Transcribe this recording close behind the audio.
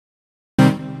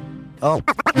Oh,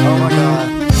 oh my god.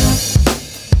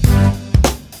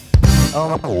 Oh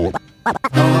my god.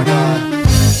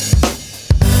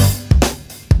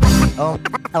 Oh,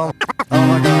 oh, oh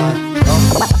my god.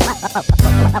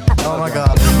 Oh my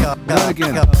god. Not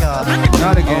again.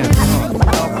 Not again. Oh my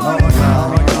god.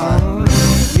 Oh my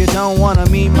god. You don't wanna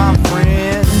meet my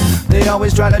friends. They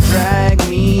always try to drag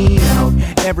me out.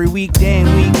 Every weekday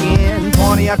and weekend,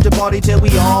 party after party till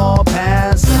we all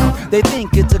pass out. They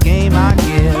think it's a game, I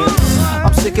guess.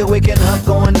 I'm sick of waking up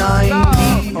going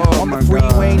 90 on the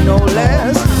freeway, no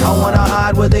less. I wanna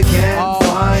hide where they can't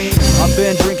find. I've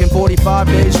been drinking 45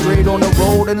 days straight on the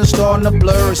road and it's starting to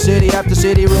blur. City after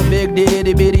city, real big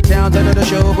itty bitty towns. Under the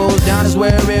show goes down is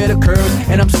where it occurs.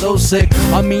 And I'm so sick,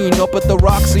 I mean up at the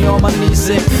Roxy on my knees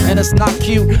sick. And it's not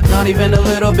cute, not even a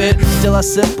little bit. Still I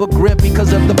sip a grip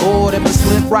because of the board. And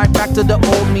slip right back to the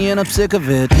old me and I'm sick of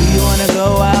it. Do you wanna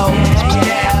go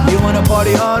out? You wanna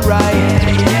party hard, right?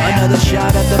 Another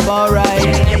shot at the bar, right?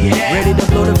 Ready to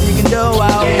blow the freaking dough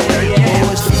out.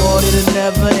 Oh, it's the party that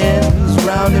never ends.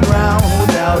 Round and round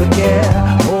without a care.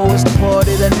 Oh, it's the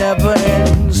party that never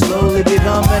ends. Slowly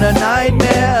becoming a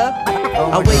nightmare.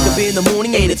 I wake up in the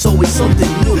morning and it's always something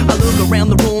new. I look around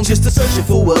the room just to searching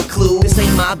for a clue. This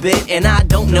ain't my bed and I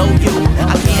don't know you.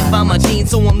 I can't find my jeans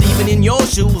so I'm leaving in your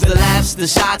shoes. The laughs, the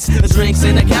shots, the drinks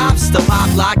and the cops. The pop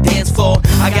lock dance floor.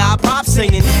 I got props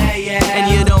singing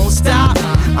and you don't stop.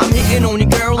 I'm hitting on your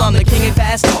girl, I'm the king and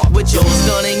fast talk. With your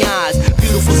stunning eyes,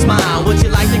 beautiful smile. Would you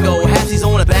like to go halfsies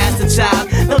on a bastard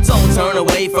child? No, don't turn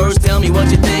away, first tell me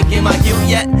what you think. Am I cute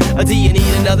yet? Or do you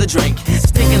need another drink?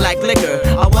 Stinking like liquor,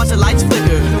 I watch the lights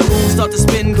flicker. The room start to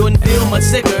spin, couldn't feel much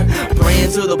sicker.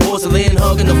 Praying to the porcelain,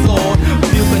 hugging the floor.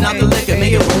 Puking out the liquor,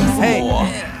 making room for more.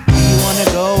 You wanna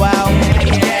go out?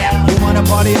 You wanna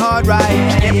party hard, right?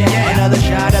 Another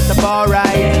shot at the bar,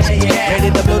 right?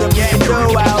 Ready to blow the freaking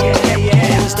dough out.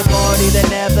 It's the party that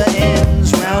never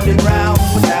ends. Round and round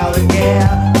without a care.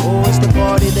 Oh, it's the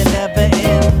party that never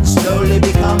ends. Slowly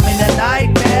becoming a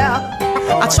nightmare.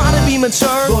 I try to be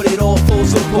mature, but it all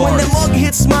falls apart. When the mug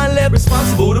hits my lip,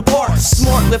 responsible to part.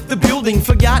 Smart left the building,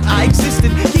 forgot I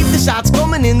existed. Keep the shots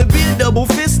coming in, the beer double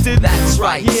fisted. That's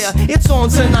right, yeah, it's on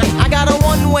tonight. I got a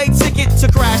one-way ticket to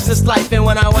crash this life, and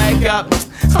when I wake up,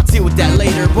 I'll deal with that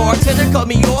later. Bartender cut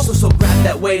me off, so grab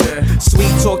that waiter.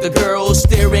 Sweet talk the girls,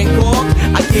 stare and gawk.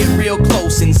 I get real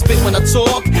close and spit when I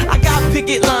talk. I got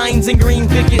picket lines and green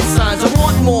picket signs. I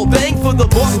want more bang for the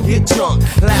boss and get drunk.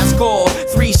 Last call,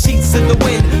 3 sheets in the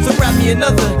wind. So grab me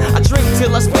another, I drink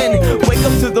till I spin. Wake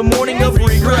up to the morning of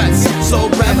regrets. So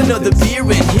grab another beer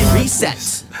and hit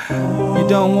reset. You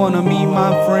don't wanna meet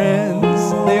my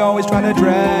friends. They always try to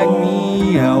drag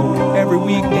me out. Every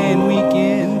weekday and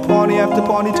weekend, party after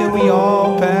party till we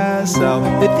all pass out.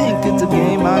 They think it's a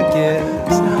game, I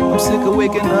guess. I'm sick of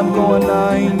waking up going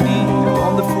 90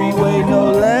 on the freeway,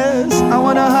 no less. I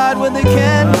wanna hide where they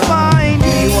can't find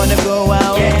me. You wanna go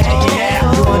out?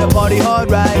 You wanna party hard,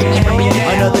 right?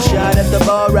 Another shot at the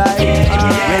bar, right?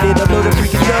 Ready to blow the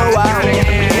freaking dough out.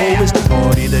 Oh, it's the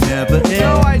party that never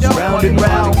ends. Round and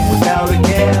round without a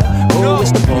care. Oh,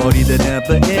 it's the party that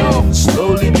never ends.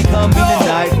 Slowly becoming a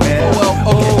nightmare.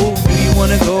 Oh, do you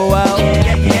wanna go out?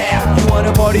 You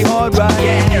wanna party hard, right?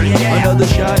 Another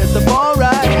shot at the bar,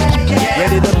 right?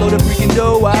 Ready to blow the freaking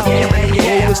dough out.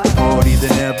 Oh, it's the party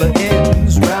that never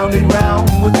ends. Round and round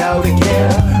without a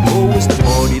care. Oh, it's the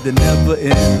party that never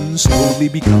ends. Slowly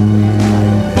becoming a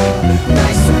nightmare.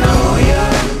 Nice to know ya.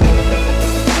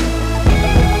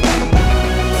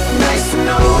 Nice to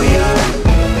know ya.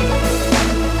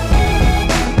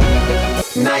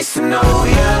 Nice to know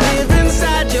ya. Live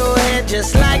inside your head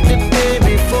just like the day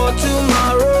before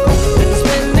tomorrow. Been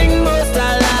spending most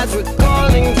our lives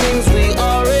recalling things we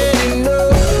already know.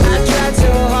 I tried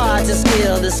so hard to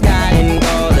scale the sky and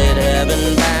call it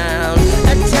heaven bound.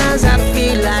 At times I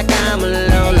feel like I'm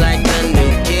alone, like the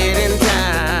new kid in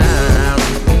town.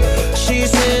 She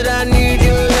said I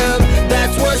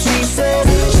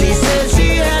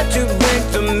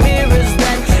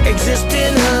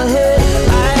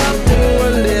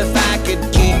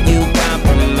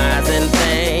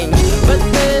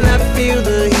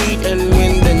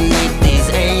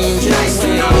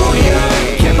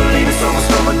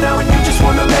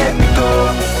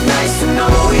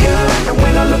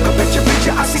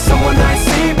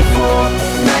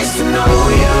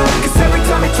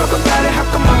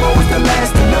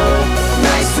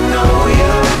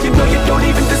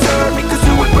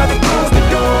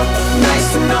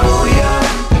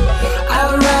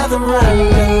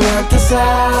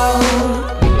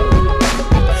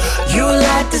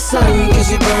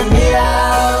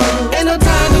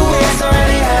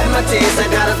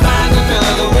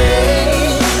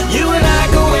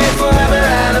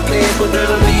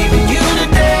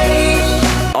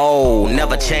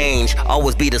change,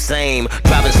 always be the same.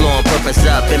 Driving slow on purpose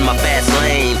up in my fast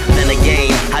lane. Then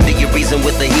again, how do you reason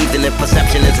with the heathen if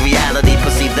perception is reality?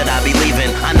 Perceive that I be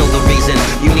leaving. I know the reason,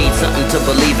 you need something to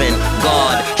believe in.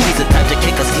 God, she's the type to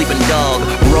kick a sleeping dog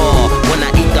raw. When I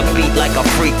eat the beat like a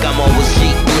freak, I'm always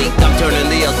cheek bleak, I'm turning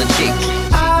the other cheek.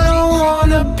 I don't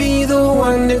wanna be the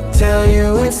one to tell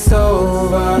you it's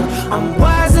over. I'm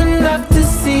wise enough to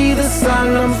see the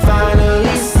sun, I'm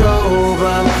finally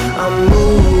sober. I'm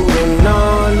moving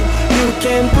on, you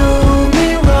can't prove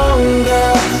me wrong,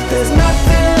 girl. There's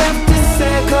nothing left to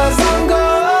say cause I'm gone.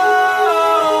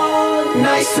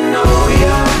 Nice to know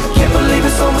ya, can't believe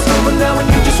it's almost over now and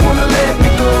you just wanna let me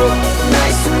go.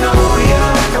 Nice to know ya,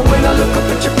 and when I look up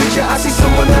at your picture I see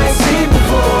someone I ain't seen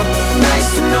before. Nice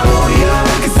to know ya,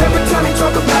 cause every time you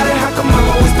talk about it, how come I'm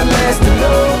always the last to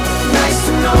know? Nice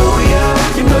to know ya,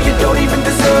 you know you don't even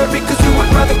deserve it, cause you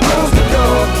would rather close the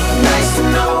door. Nice to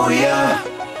know ya.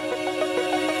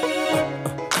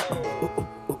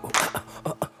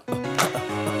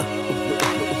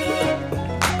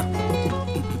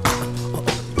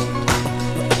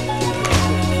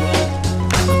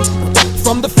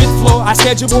 From the 5th floor, I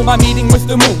schedule my meeting with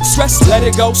the moon. Stress, let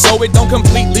it go so it don't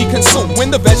completely consume. When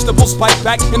the vegetables spike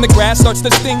back and the grass starts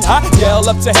to sting, I yell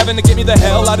up to heaven to get me the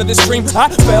hell out of this dream. I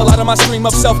fell out of my stream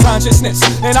of self-consciousness,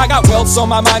 and I got welts on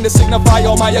my mind to signify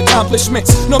all my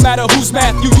accomplishments. No matter whose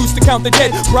math you use to count the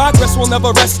dead, progress will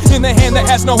never rest in the hand that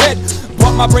has no head.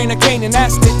 Brought my brain a cane and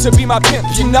asked it to be my pimp,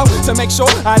 you know, to make sure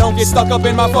I don't get stuck up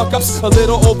in my fuck-ups. A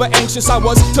little over-anxious I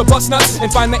was to bust nuts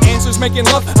and find the answers, making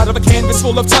love out of a canvas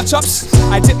full of touch-ups.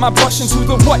 I dip my brush into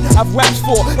the what I've wept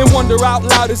for and wonder out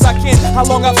loud as I can how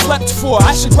long I've slept for.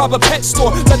 I should rob a pet store,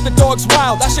 let the dogs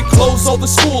wild. I should close all the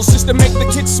schools just to make the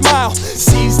kids smile.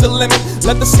 Seize the limit,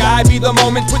 let the sky be the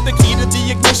moment. Put the key to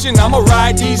the ignition, I'ma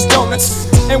ride these donuts.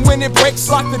 And when it breaks,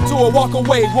 lock the door, walk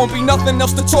away. Won't be nothing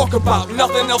else to talk about,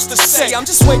 nothing else to say. I'm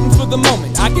just waiting for the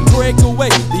moment I can break away.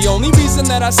 The only reason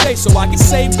that I stay so I can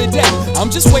save the day. I'm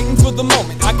just waiting for the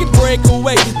moment I can break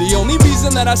away. The only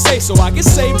reason that I stay so I can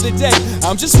save the day.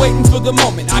 I'm just waiting for the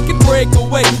moment I can break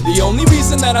away. The only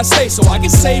reason that I stay so I can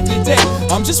save the day.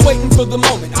 I'm just waiting for the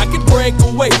moment I can break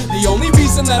away. The only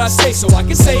reason that I stay so I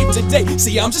can save the day.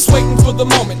 See, I'm just waiting for the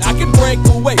moment I can break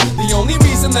away. The only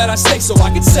reason that I stay so I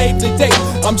can save the day.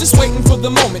 I'm just waiting for the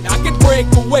moment I can break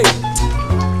away.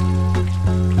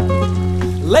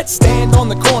 Let's stand on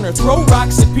the corner, throw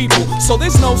rocks at people, so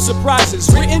there's no surprises,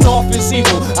 written off as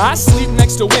evil. I sleep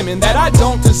next to women that I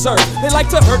don't deserve. They like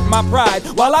to hurt my pride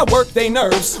while I work their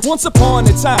nerves. Once upon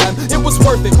a time, it was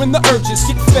worth it when the urges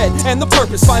get fed and the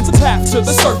purpose finds a path to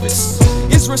the surface.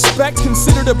 Is respect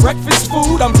considered a breakfast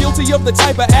food? I'm guilty of the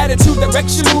type of attitude that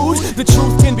wrecks your mood. The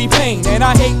truth can be pain, and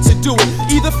I hate to do it.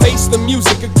 Either face the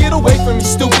music or get away from me,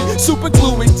 stupid. Super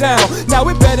glue it down, now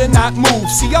it better not move.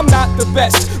 See, I'm not the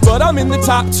best, but I'm in the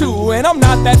top 2, and I'm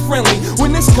not that friendly.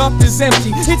 When this cup is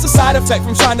empty, it's a side effect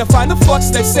from trying to find the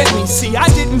fucks that sent me. See, I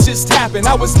didn't just happen,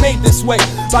 I was made this way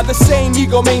by the same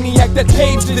egomaniac that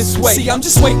paved this way. See, I'm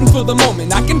just waiting for the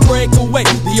moment I can break away.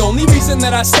 The only reason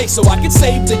that I stay so I can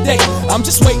save the day. I'm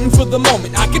just waiting for the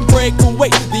moment I can break away.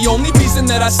 The only reason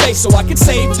that I stay so I can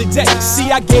save the day.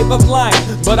 See, I gave up lying,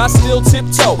 but I still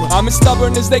tiptoe. I'm as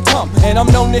stubborn as they come, and I'm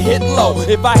known to hit low.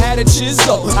 If I had a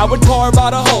chisel, I would carve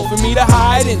out a hole for me to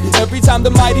hide in every time the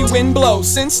mighty wind blows.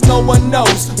 Since no one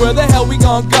knows where the hell we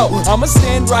gon' go, I'ma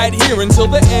stand right here until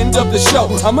the end of the show.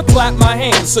 I'ma clap my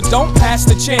hands, so don't pass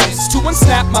the chance to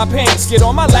unsnap my pants, get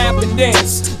on my lap and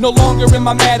dance. No longer am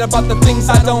I mad about the things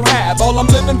I don't have. All I'm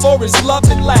living for is love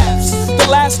and laughs. The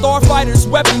last starfighters'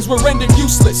 weapons were rendered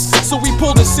useless, so we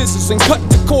pulled the scissors and cut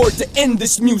the cord to end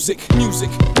this music. Music,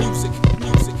 music,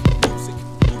 music, music,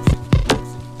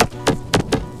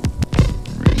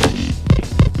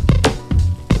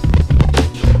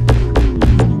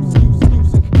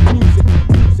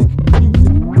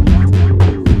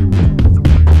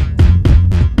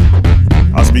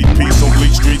 I speak peace on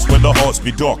bleak streets where the hearts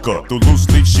be darker. Through loose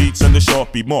leaf sheets and the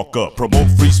Sharpie marker. Promote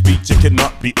free speech, it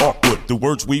cannot be awkward. The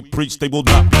words we preach, they will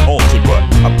not be altered. But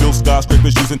I build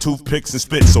skyscrapers using toothpicks and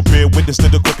spit, so bear witness to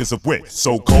the quickest of wit.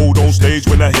 So cold on stage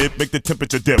when I hit, make the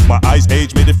temperature dip. My ice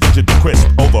age made it frigid and crisp.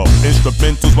 Over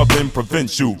instrumentals, my pen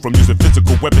prevents you from using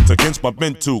physical weapons against my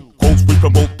mental. Quotes we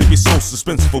promote, they be so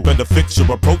suspenseful. Better fix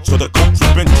your approach or the coach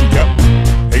will bend you, yeah.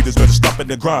 Haters better stop in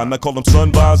the grind. I call them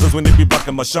sun visors when they be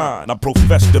blocking my shine. I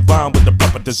profess divine with the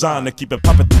proper design to keep it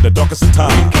popping through the darkest of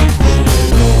time. We keep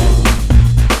moving on,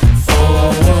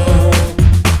 forward,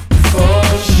 for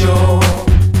sure,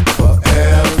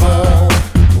 forever.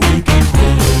 We keep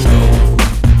moving on,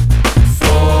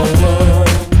 forward,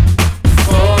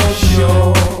 for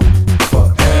sure,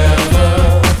 forever.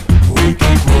 We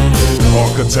keep moving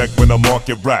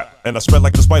rap. And I spread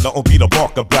like the spider on Peter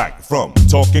Parker back. From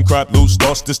talking crap, loose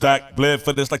thoughts to stack. Bled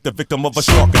for this like the victim of a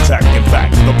shark attack. In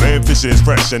fact, the man fish is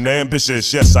fresh and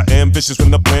ambitious. Yes, I am vicious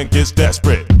when the plan gets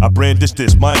desperate. I brandish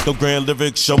this Michael Grand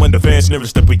lyrics, showing the fans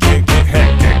nearest that we can't get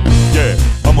hectic. Yeah,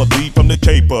 I'ma leave from the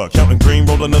caper, counting green,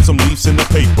 rolling up some leaves in the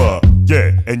paper.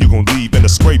 Yeah, and you gon' leave in a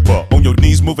scraper, on your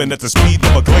knees moving at the speed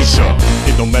of a glacier.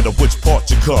 It don't matter which part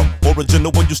you come,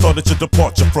 original when you started your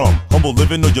departure from. Humble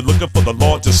living or you're looking for the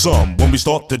larger sum. When we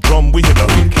start the drum, we hit a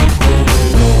we keep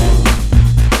moving on,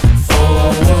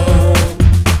 forward,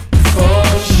 for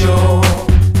sure,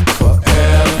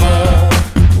 forever.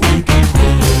 We keep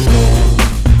moving on,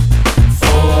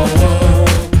 forward,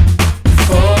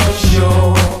 for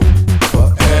sure,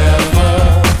 forever.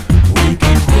 We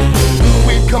keep moving on.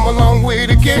 We've come a long way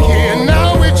to get here,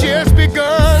 now it just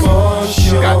begun. For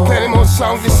sure. Got plenty more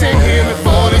songs to sing here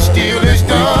before this deal is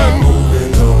done.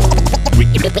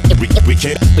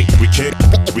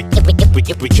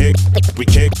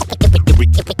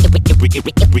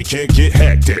 We can't get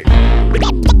hectic.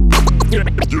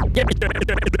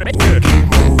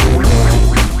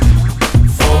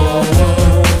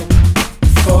 Forward,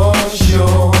 for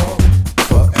sure,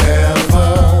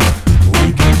 forever. We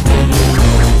keep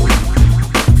moving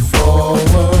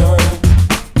forward,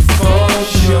 for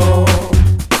sure,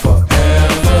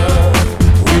 forever.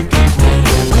 We keep moving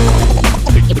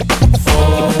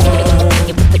forward,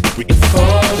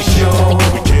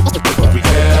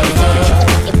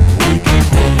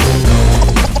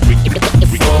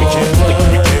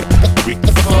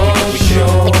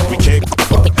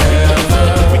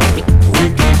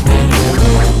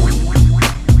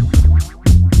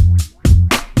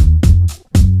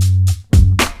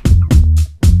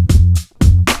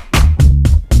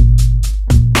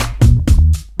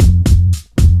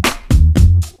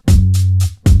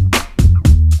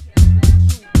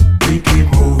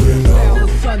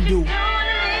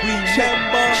 for sure,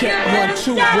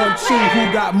 Who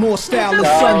got more style than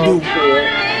Sundu?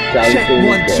 Check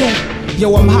 1, 2.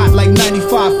 Yo, I'm hot like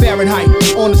 95 Fahrenheit.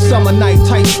 On a summer night,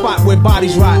 tight spot where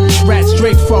bodies rot. Rats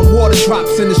draped from water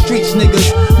drops in the streets,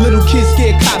 niggas. Little kids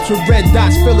scared cops with red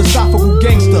dots. Philosophical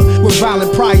gangster with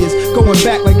violent priors. Going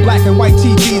back like black and white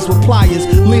TVs with pliers.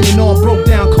 Leaning on broke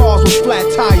down cars with flat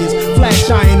tires. Flash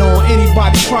iron on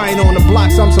anybody trying on the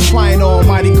blocks I'm supplying on.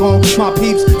 Mighty cone, my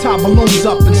peeps tie balloons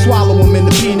up and swallow them in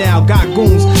the P-now. Got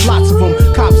goons, lots of them.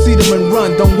 Cops see them and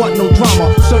run, don't want no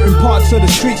drama. Certain parts of the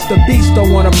streets, the beast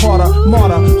don't want a part of.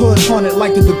 Martyr, hood haunted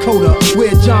like the Dakota,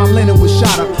 where John Lennon was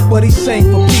shot up. But he sang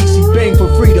for peace, he banged for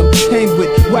freedom. Hang with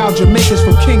wild Jamaicans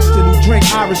from Kingston who drink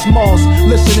Irish Moss.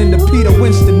 Listening to Peter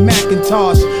Winston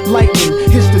McIntosh. Lightning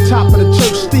hits the top of the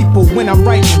church steeple when I'm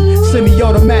writing.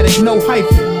 Semi-automatic, no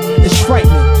hyphen, it's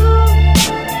frightening.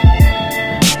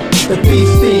 The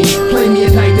thief's theme, play me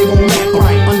at night, they gon' rap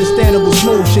right. Understandable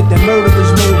smooth shit that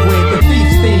murderers move with. The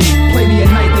thief's theme, play me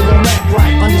at night, they gon' rap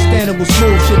right. Understandable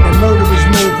smooth shit that murderers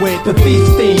move with. The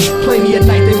thief's theme, play me at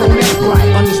night, they gon' rap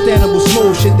right. Understandable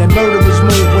smooth shit that murderers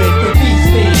move with. The thief's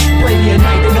theme, play me at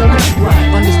night, they gon' rap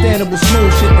right. Understandable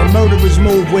smooth shit that murderers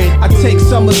move with. I take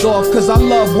summers off cause I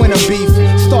love winter beef.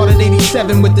 Started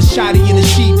 87 with the shotty and the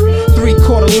sheep.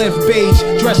 3/4 length beige,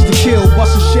 dressed to kill,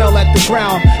 bust a shell at the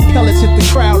ground. Pellets hit the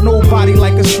crowd, nobody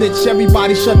like a snitch,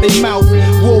 everybody shut their mouth.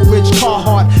 Woolrich,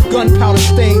 Carhartt, gunpowder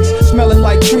stains, smelling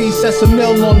like trees, sesame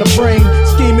on the brain.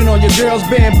 Scheming on your girls,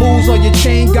 bamboos on your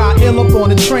chain, got ill up on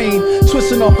the train.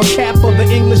 Twisting off a cap of the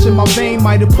English in my vein,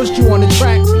 might have pushed you on the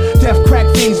tracks. Deaf crack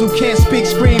fiends who can't speak,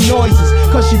 scream noises,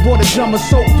 cause she bought a jar of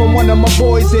soap from one of my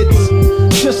boys.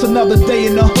 It's just another day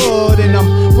in the hood, and I'm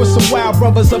with some wild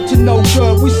brothers up to no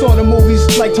good. We saw the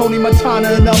movies like Tony Montana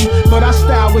and them, but our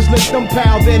style was let them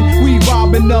pal, then we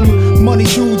robbing them. Money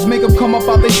dudes make them come up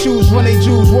out their shoes, run they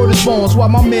Jews, word is bones, while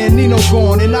my man Nino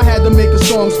gone. And I had to make a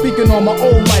song speaking on my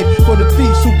old life for the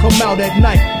thieves who come out at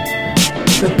night.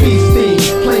 The thief's theme,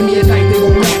 play me at night, they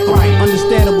gon' rap right.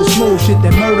 Understandable smooth shit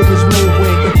that murderers move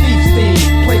with. The thief's theme,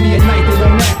 play me at night, they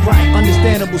gon' rap right.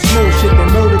 Understandable smooth shit that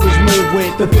murderers move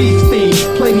with. The thief's theme,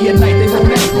 play me at night, they gon'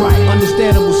 rap right.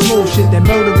 Understandable smooth shit that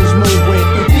murderers move with.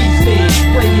 The thief's theme,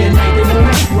 play me at night, they gon'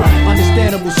 rap right.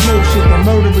 Understandable smooth shit that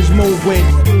murderers move with.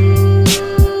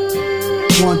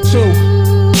 1, 2.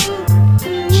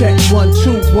 Check 1,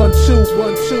 2, 1, 2,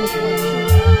 1, 2.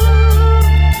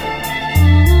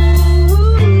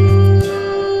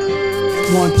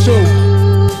 One, two.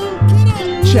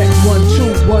 Check 1,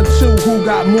 2, 1, 2. Who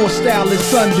got more style than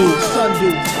Sundu?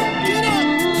 Sundu.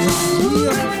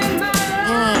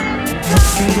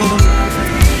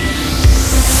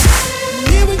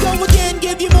 Here we go again,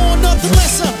 give you more, nothing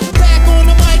lesser. Back on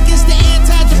the mic is the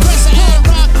antidepressant. Hard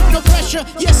rock, no pressure.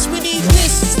 Yes, we need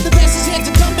this. The best is yet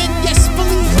to come.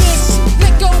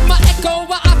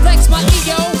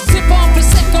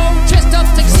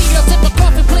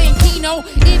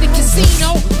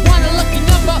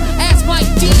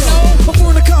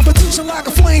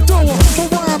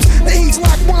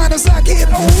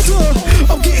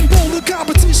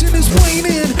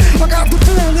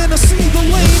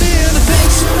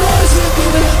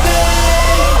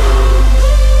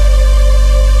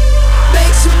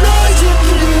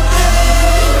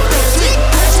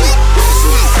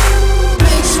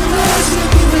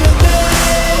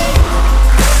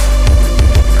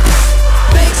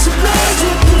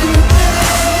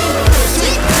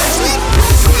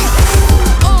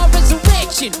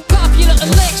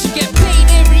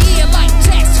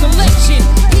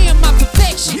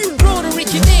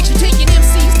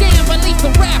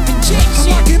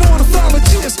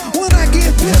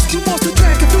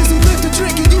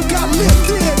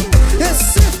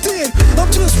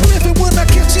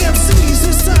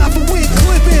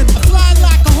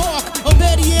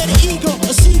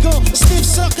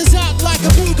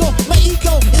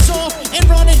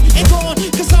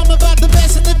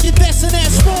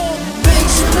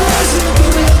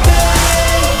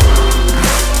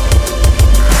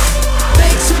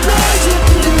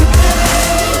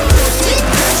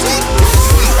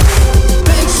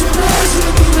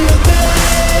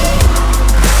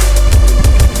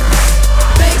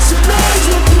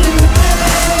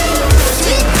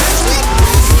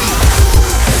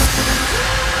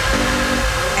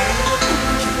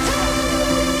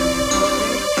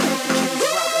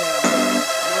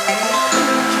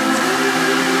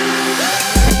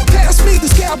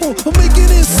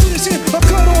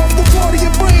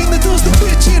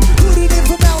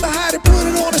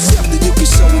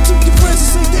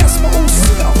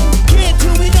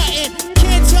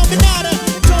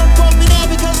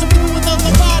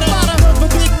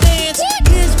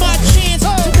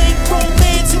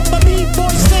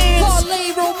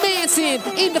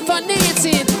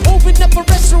 financing. Open up a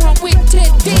restaurant with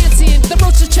Ted dancing. The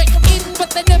roads check in, but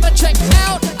they never check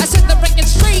out. I set the record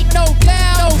straight, no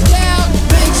doubt, no doubt.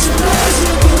 Make some noise,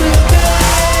 you can live bad.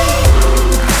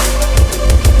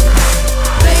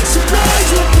 Make some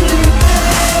noise, you can live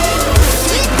bad.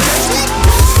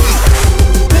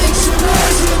 Make some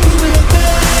noise, you can live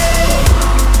bad.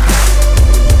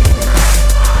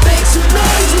 Make some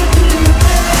noise, you can live bad. Make some noise, you can live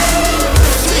bad.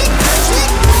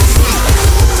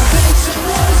 Make some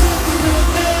noise, you can live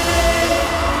bad.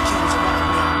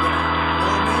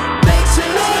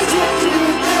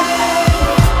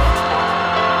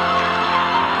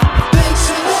 Make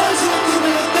some noise, you can live bad. Make some noise, you can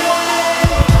live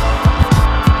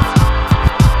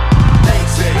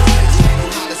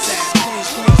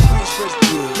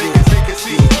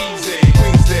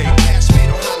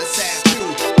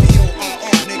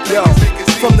Yo,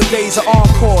 from the days of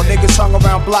Encore, niggas hung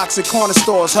around blocks at corner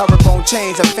stores, herringbone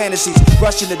chains and fantasies,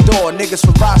 rushing the door. Niggas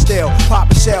from Rochdale,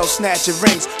 popping shells, snatching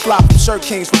rings, fly from Shirt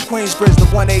Kings from Queensbridge to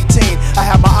 118. I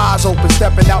had my eyes open,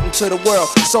 stepping out into the world,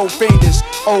 so fiendish.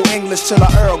 Old English till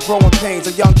I Earl, growing pains.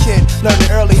 A young kid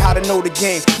learning early how to know the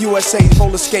game. USA's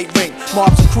roller skate rink,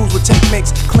 mobs and crews would take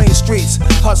mix, clean streets,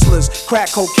 hustlers,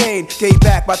 crack cocaine. Gave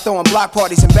back by throwing block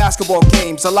parties and basketball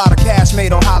games. A lot of cash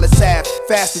made on Hollis Ave,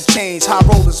 fast as change. High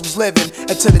rollers was living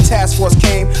until the task force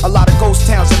came. A lot of ghost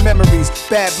towns and memories,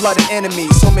 bad blood and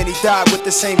enemies. So many died with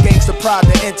the same gangster pride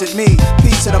that entered me.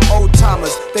 Peace to them old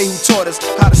timers, they who taught us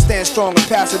how to stand strong and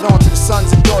pass it on to the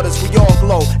sons and daughters. We all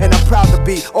glow, and I'm proud to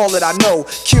be all that I know.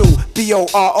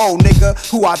 QBORO, nigga,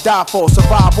 who I die for,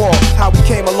 survive all. How we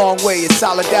came a long way in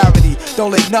solidarity.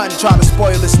 Don't let nothing try to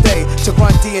spoil this day. To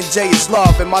run D&J is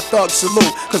love, and my thugs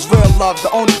salute. Cause real love,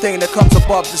 the only thing that comes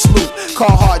above the salute.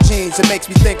 Carhartt jeans, it makes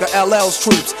me think of LL's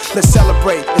troops. Let's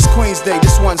celebrate, it's Queen's Day,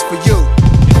 this one's for you.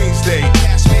 Queen's Day.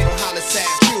 Cash made on Hollis Ave.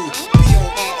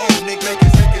 QBORO, nigga,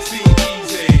 make it seem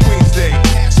easy. Queen's Day.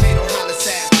 Cash made on Hollis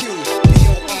Ave.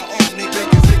 QBORO, nigga,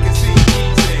 make it seem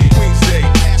easy. Queen's Day.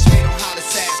 Cash made on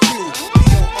Hollis Ave.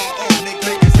 QBORO,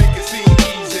 nigga, make it seem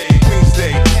easy. Queen's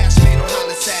Day. Cash made on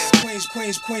Hollis Ave.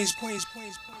 Queens.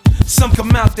 Some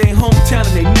come out their hometown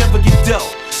and they never get dough.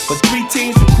 But 3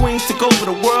 teams from Queens took over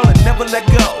the world and never let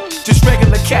go. Just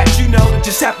regular cats, you know, that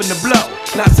just happen to blow.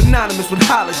 Not synonymous with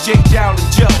Hollis, Jake, Darryl,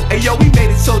 and Joe. Hey yo, we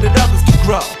made it so that others could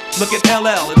grow. Look at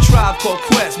LL, a Tribe Called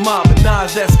Quest, Mob, and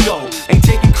Nas, let's go. Ain't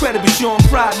taking credit, but showing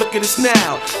pride, look at us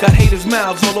now. Got haters'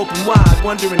 mouths all open wide,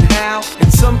 wondering how. In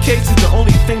some cases, the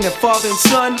only thing that father and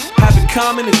son have in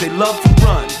common is they love to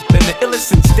run. Been the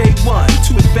illest since day one,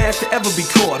 too advanced to ever be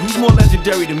caught. Who's more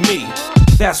legendary than me?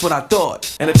 That's what I thought.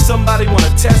 And if somebody wanna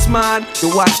test mine,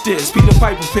 then watch this. Peter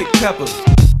Piper picked peppers.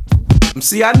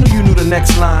 See, I knew you knew the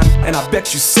next line, and I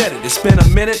bet you said it. It's been a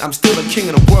minute, I'm still the king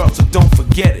of the world, so don't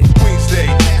forget it. Queen's Day.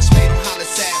 Cash made on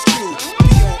Hollis Ave.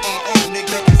 QBORO,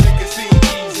 nigga, make it seem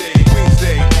easy. Queen's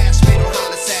Day. Cash made on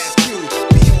Hollis Ave.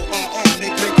 QBORO,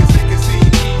 nigga, make it seem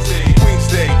easy. Queen's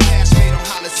Day. Cash made on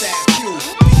Hollis Ave.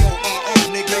 QBORO,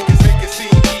 nigga, make it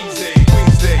seem easy.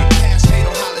 Queen's Day. Cash made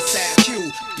on Hollis Ave.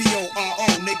 QBORO,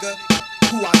 nigga.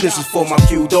 This is for my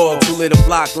few dogs who lit a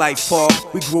block like Park.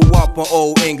 We grew up on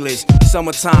Old English.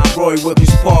 Summertime, Roy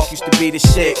Wilkins Park used to be the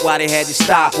shit. Why they had to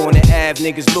stop on the Ave,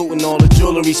 niggas looting all the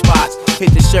jewelry spots.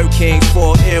 Hit the Shirt Kings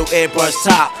for ill airbrush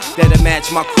top that'll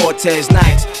match my Cortez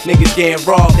nights. Niggas getting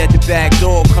robbed at the back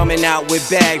door, coming out with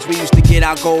bags. We used to get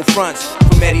our gold fronts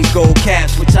from Eddie's gold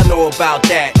caps, which I know about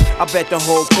that. I bet the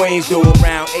whole Queens do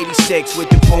around 86 with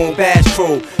the Boom Bash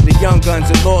crew. The Young Guns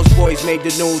and Lost Boys made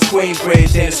the news.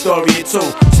 Queensbridge, then the story is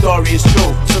too. Story is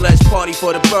true, so let's party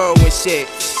for the borough and shit.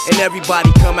 And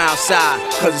everybody come outside,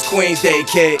 cause it's Queen's Day,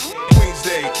 kid. Queen's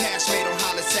Day. Cash made on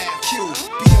Hollis Ave.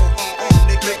 QBORO,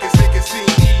 nigga, make it seem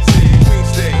easy.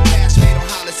 Queen's Day. Cash made on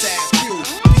Hollis Ave.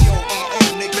 QBORO,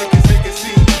 nigga, make it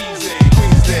seem easy.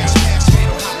 Queen's Day. Cash made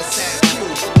on Hollis Ave.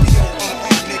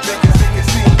 QBORO, nigga, make it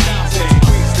seem easy.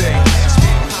 Queen's Day. Cash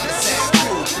made on Hollis Ave.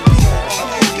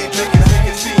 QBORO, nigga, make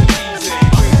it seem easy.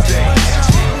 Queen's Day. Cash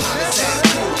made on Hollis Ave.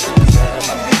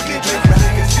 QBORO, nigga,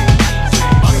 make it seem easy.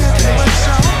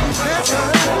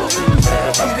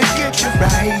 To get you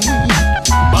right.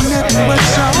 Nothing but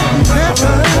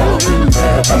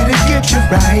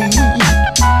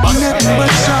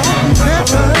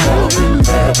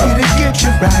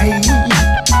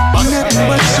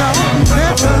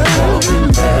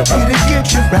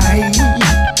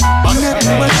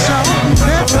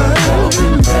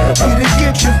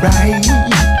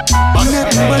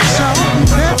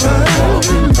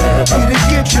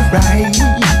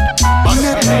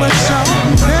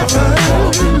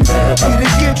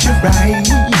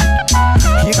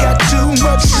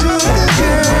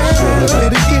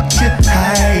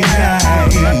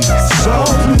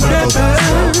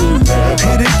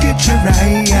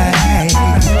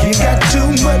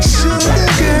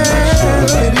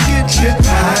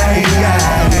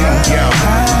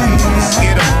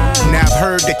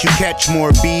Bet you catch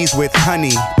more bees with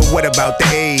honey, but what about the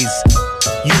A's?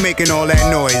 You making all that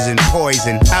noise and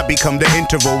poison. I become the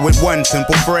interval with one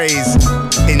simple phrase.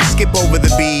 And skip over the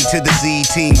B to the Z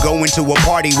team. Go into a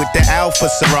party with the Alpha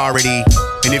sorority.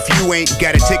 And if you ain't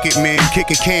got a ticket, man, kick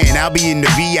a can. I'll be in the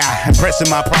VI and pressing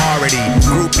my priority.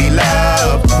 Groupie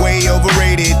love, way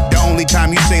overrated. The only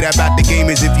time you say that about the game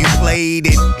is if you played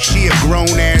it. She a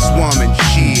grown-ass woman,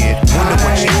 shit. Wonder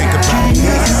what she think about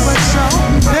this.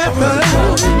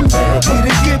 It'll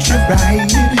get you right.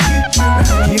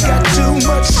 You got too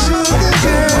much sugar,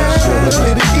 girl.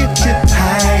 It'll get you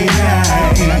high.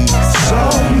 So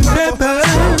pepper,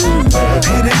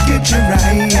 it'll get you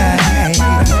right.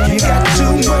 You got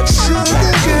too much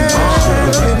sugar, girl.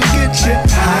 It'll get you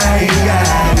high.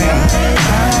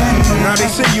 Now they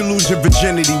say you lose your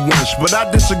virginity once, but I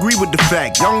disagree with the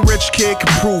fact. Young rich kid can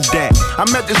prove that. I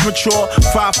met this mature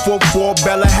 5'4",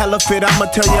 Bella hella fit. I'ma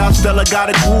tell you how Stella got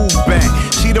a groove back.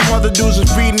 See them other dudes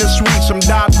is feeding the sweets. I'm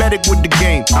diabetic with the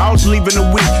game. I was leaving a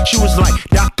week. She was like,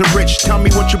 Dr. Rich, tell me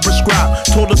what you prescribe.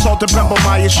 Told her salt and pepper,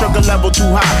 my sugar level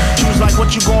too high. She was like,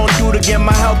 what you gonna do to get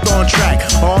my health on track?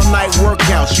 All night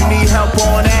workouts, you need help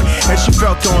on that? And she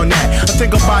felt on that. I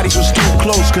think our bodies was too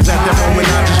close, cause at that moment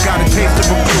I just got a taste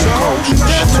of a glucose. She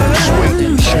turned sweet.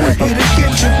 It'll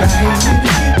get you right.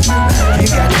 You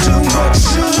got too much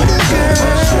sugar,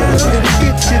 girl. It'll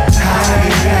get you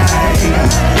high.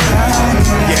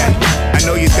 Yeah, I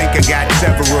know you think I got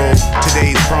several.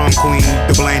 Today's prom queen,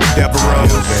 the Blanche Devereaux.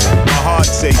 My heart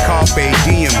say carpe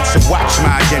diem, so watch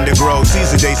my agenda grow.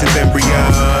 Caesar day since embryo.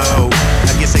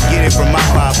 I guess I get it from my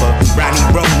papa. Brownie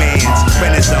romance,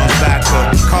 Renaissance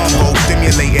vodka. Congo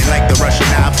stimulating like the Russian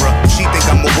opera. She think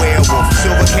I'm a werewolf,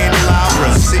 silver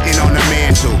candelabra. Sitting on the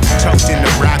mantle, tucked in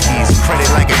the Rockies. Credit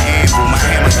like an anvil, my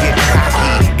hammer get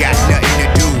cocky. Got nothing to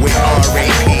do with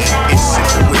R.A.P. It's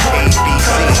simple as ABC.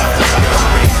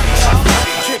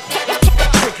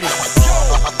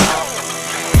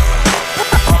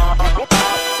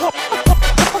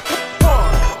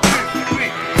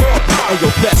 Yo,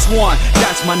 best one,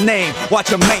 that's my name. Watch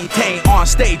her maintain on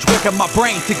stage, working my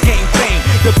brain to gain fame.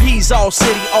 The P's all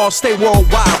city, all stay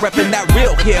worldwide, repping that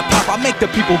real hip hop. I make the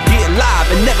people get live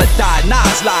and never die.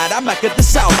 Nas lied, I'm back at the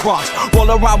South Bronx.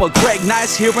 Roll around with Greg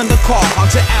Nice here in the car. On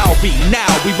to Albie. Now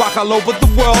we rock all over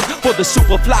the world for the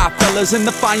super fly fellas and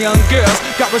the fine young girls.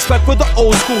 Got respect for the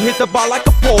old school, hit the bar like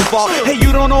a pole ball. Hey,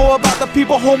 you don't know about the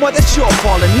people home, well, that's your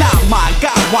fault and not mine.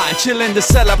 Got wine, chillin' to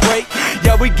celebrate.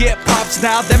 Yeah, we get pops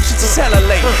now, them shits are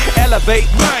cellulate. Elevate,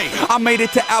 I made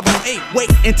it to album 8.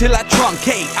 Wait until I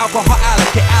truncate. Alcohol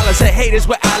allocate, Alice and haters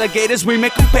with alligators, we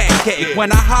make them pancake.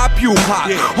 When I hop, you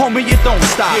hop, homie, you don't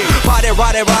stop. Body,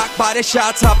 ride, rock, body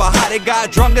shots, hop a hottie guy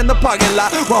drunk in the parking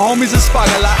lot. Where homies are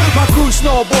sparking lot. My crew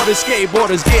snowboarders,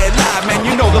 skateboarders get live, man.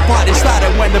 You know the party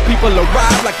started when the people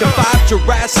arrive. Like the 5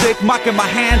 Jurassic, mocking my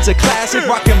hands a classic.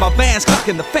 Rocking my Vans,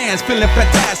 clocking the fans, feeling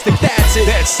fantastic. That's it,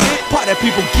 that's it. Party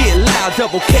people get loud,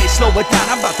 double K, slow it down.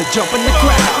 I'm about to jump in the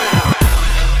crowd.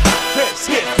 Let's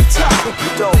hit the top.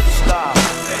 You don't stop.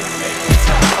 Let's hit the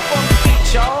top. Up on the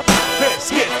beat, y'all. Let's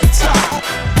hit the top.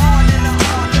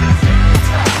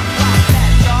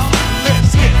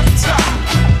 Let's hit the top.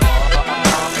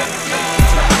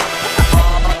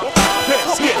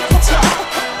 Let's hit the top.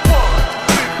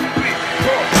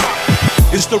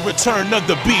 It's the return of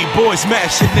the B-boys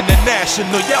mashing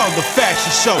international. Y'all the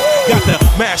fashion show. Got the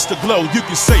master glow, you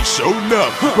can say show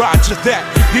enough. Roger that,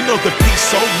 you know the piece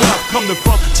so rough. Coming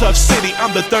from Tough City,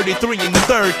 I'm the 33 and the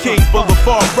 3rd King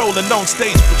Boulevard. Rolling on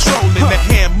stage, patrolling the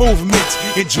hand movements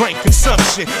and drink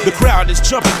consumption. The crowd is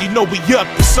jumping, you know we up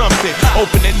to something.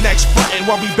 Open the next button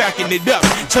while we backing it up.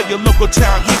 Tell your local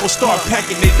town he will start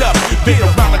packing it up. Been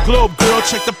around the globe, girl,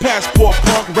 check the passport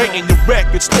punk. Rating the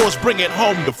record stores, bring it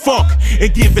home the funk. And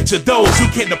give it to those who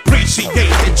can appreciate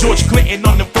it. George Clinton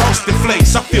on the frosted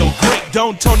flakes, I feel great.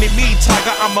 Don't Tony me,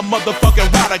 Tiger, I'm a motherfucking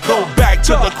rider. Go back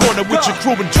to the corner with your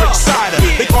crew and drink cider.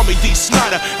 They call me D.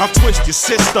 Snyder, I'm Twisted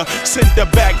Sister. Send her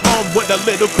back home with a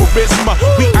little charisma.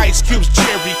 We Ice Cube's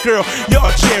Jerry girl,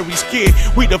 y'all Jerry's kid.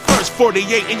 We the first 48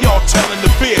 and y'all telling the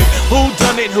fib. Who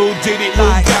done it, who did it, who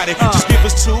got it? Just give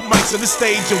us 2 mics on the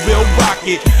stage and we'll rock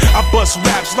it. I bust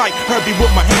raps like Herbie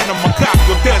with my hand on my cock.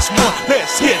 But there's more,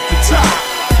 let's hit the top.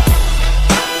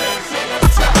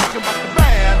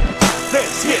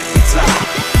 Let's hit the top.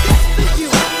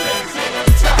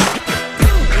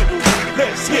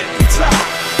 Let's hit the top.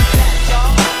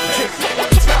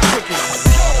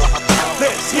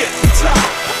 Let's hit the top.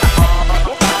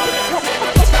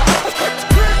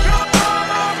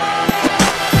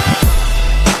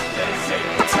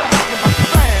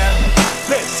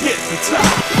 Let's hit the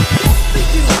top.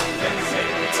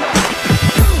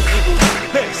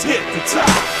 Let's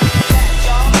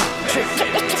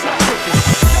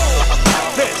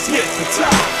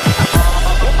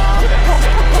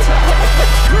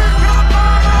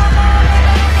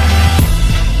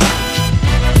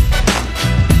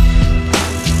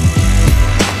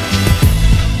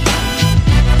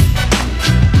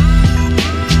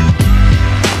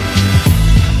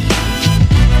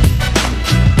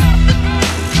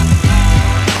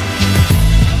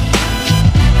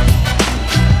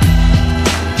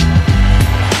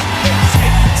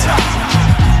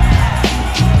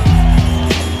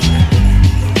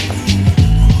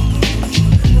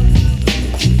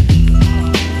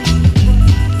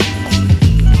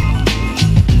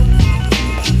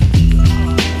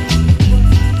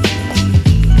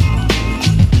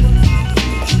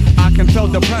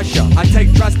the pressure. I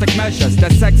take drastic measures. The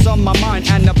sex on my mind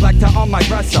and the black tie on my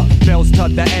dresser. Bills to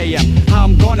the AM. How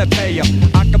I'm gonna pay 'em?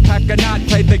 I can pack a knot,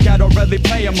 play the ghetto, really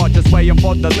play 'em, or just waiting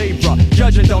for the Libra.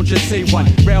 Judging, don't you see one?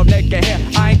 Real nigga here.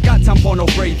 I ain't got time for no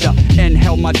breather.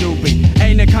 Inhale my doobie.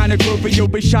 Ain't it kinda groovy? You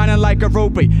be shining like a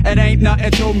ruby. It ain't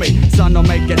nothing to me. Son, don't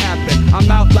make it happen. I'm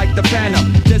out like the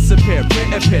Phantom. Disappear,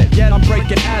 reappear. Yet I'm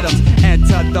breaking atoms.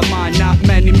 Enter the mind, not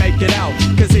many make it out.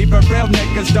 Cause even real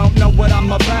niggas don't know what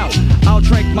I'm about. I'll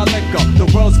drink my liquor. The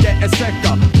world's getting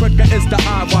sicker. Quicker is the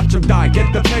eye, watch 'em die.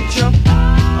 Get the picture?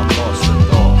 I'm lost in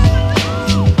thought.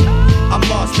 I'm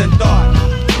lost in thought.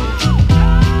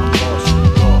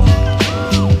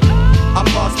 I'm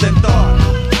lost in thought.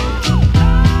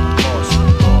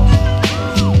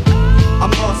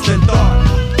 I'm lost in thought.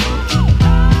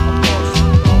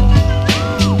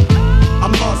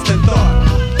 I'm lost in thought.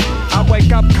 I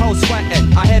wake up cold sweating.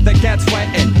 I hear the gas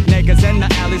sweating. Niggas in the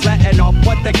alleys letting off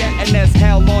what they getting. There's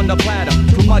hell on the platter.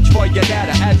 Too much for your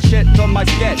data. Add shit from my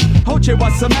skin. Hoochie,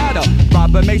 what's the matter?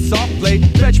 Robbing me softly.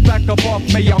 Bitch, back up off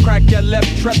me. I'll crack your lip,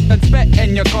 trip and spit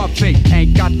in your coffee.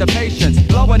 Ain't got the patience.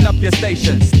 Blowing up your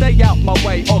station. Stay out my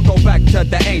way or go back to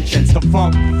the ancients. The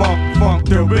funk,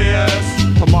 dubious.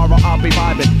 Tomorrow I'll be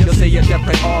vibing. You'll see a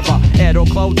different aura. It'll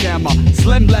glow dimmer.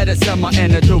 Slim let it simmer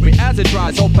in a doobie. As it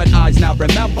dries, open eyes. Now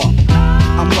remember,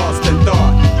 I'm lost in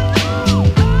thought.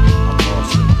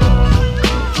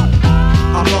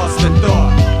 I'm lost in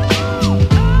thought.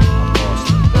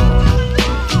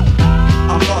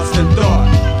 I'm lost in thought.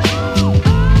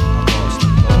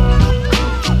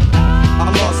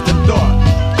 I'm lost in thought.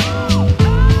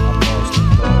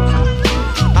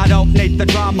 I don't need the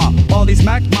drama. All these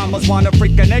Mac mamas wanna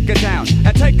freak a nigga down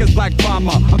and take his black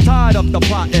bomber. I'm tired of the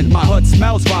plotting. My hood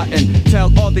smells rotten.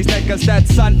 Tell all these niggas that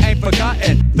son ain't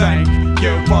forgotten. Thank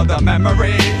you for the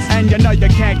memories. And you know you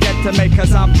can't get to me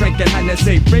cause I'm drinking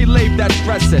Hennessy. Relieve that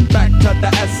stressing, back to the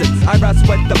essence. I rest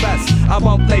with the best, I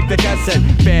won't leave the guessing.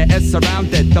 Fear is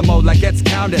surrounded, the mola gets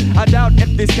counted. I doubt if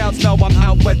these scouts know I'm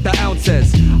out with the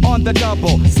ounces. On the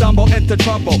double, stumble into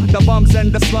trouble. The bums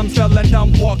in the slums feeling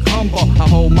dumb, walk humble. I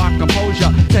hold my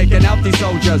composure, taking out these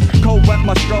soldiers. Cold wet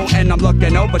my stroll and I'm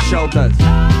looking over shoulders.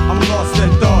 I'm lost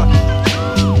in thought.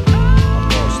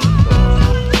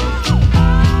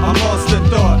 I'm lost in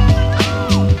thought.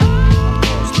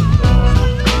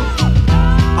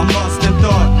 I'm lost in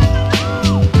thought.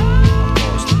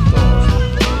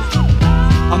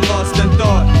 I'm lost in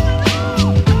thought.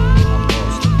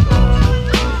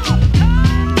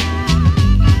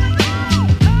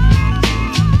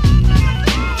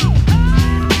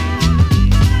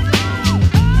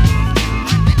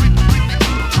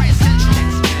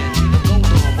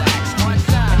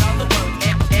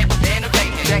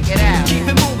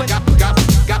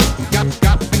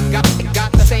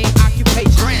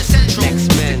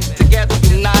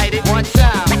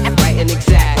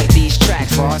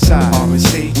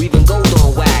 We even gold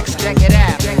on wax. Check it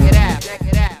out, check it out, check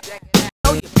it out, check it out.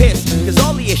 Know you're pissed, cause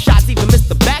all of your shots even miss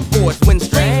the backboards. When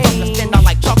strings start to stand out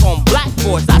like chalk on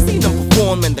blackboards. I see them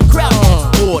perform and the crowd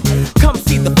gets bored. Come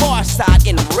see the far side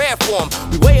in rare form.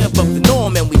 We way above the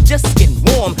norm and we just getting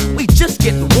warm. We just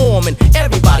getting warm and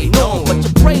everybody know 'em. But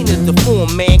your brain is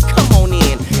deformed, man. Come on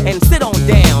in and sit on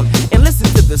down and listen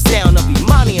to the sound of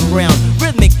Imani and Brown.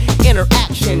 Rhythmic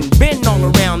interaction, been all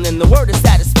around and the word is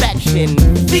satisfaction.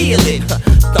 Feel it,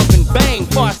 thumping bang.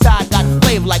 Far side got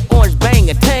flavor like orange bang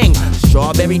a tang.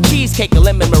 Strawberry cheesecake, a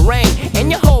lemon meringue, and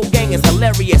your whole gang is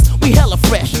hilarious. We hella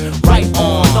fresh, right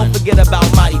on. Don't forget about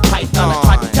Mighty Python. I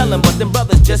tried to tell them, but them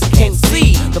brothers just can't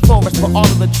see. The forest for all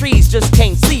of the trees just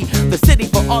can't see. The city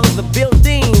for all of the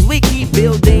buildings. We keep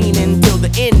building until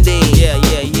the ending. Yeah,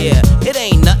 yeah, yeah. It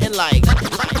ain't nothing like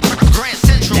Grand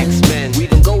Central. X-Men. We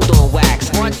even gold on wax.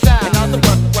 One side. And other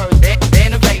words, they're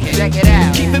innovating. Check it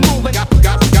out. Keep it moving. Got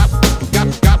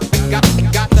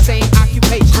the same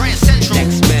occupation. Grand Central.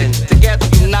 X-Men. Together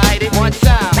united. One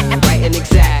side. Right and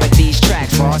exact. Like these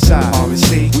tracks. Far side.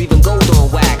 RC. We even gold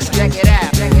on wax. Check it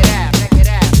out. Check it out. Check it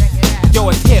out. Check it out. Yo,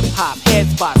 it's hip hop, head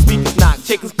spot, speakers knock,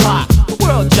 chickens pop. The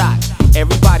world jock.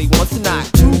 Everybody wants to knock.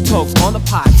 Two tokes on the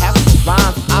pot. Half of the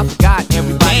rhymes I forgot.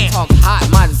 Everybody talk hot.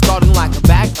 Mine is starting like a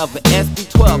back of an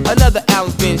SB12. Another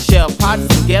Allen's been shelled.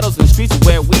 Projects and ghettos and streets are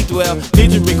where we dwell.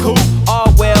 Did you recoup? All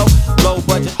well. Low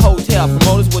budget hotel.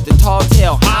 Promoters with the tall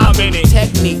tail. How many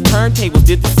technique turntables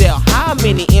did they sell? How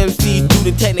many MCs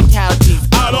do the technicalities?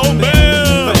 I don't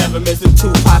know. Forever missing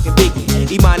Tupac and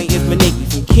Biggie. Imani is Maniggy.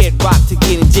 From Kid Rock to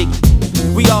getting jiggy.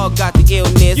 We all got the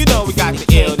illness. You know we got the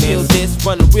illness. Kill this,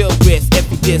 run the real risk. If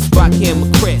we diss, rock him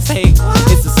with Chris. Hey,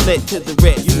 it's a slit to the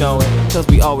wrist. You know it, cause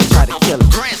we always try to kill him.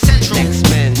 Grand Central.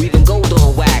 X-Men. We even gold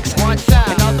on wax. One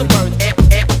side. In other words,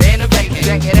 innovating.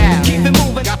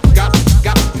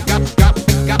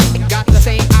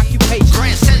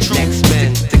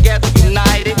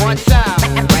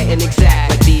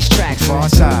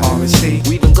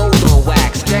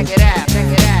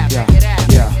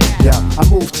 I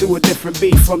move to a different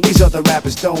beat from these other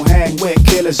rappers. Don't hang with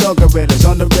killers or gorillas.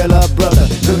 On the real brother,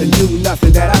 couldn't do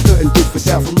nothing that I couldn't do for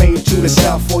self. Remain true to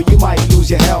self, or you might lose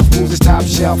your health. Moves is top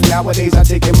shelf. Nowadays I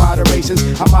take in moderations.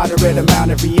 I moderate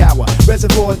amount every hour.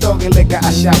 Reservoir dog and liquor,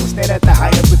 I shower. Stand at the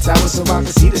height of the tower so I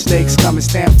can see the snakes coming.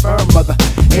 Stand firm, mother.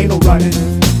 Ain't no running.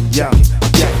 Yo,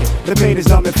 check it. The pain is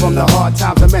numbing from the hard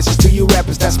times. A message to you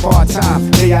rappers that's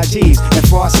part-time. AIGs and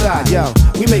far side, yo.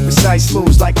 We make precise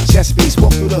moves like a chess piece.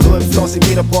 Walk through the hood floors and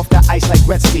get up off the ice like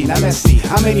Gretzky. Now let's see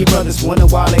how many brothers wanna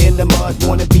wallow in the mud,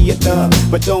 wanna be a thug,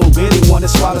 but don't really wanna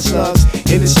swallow slugs.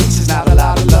 In the streets is not a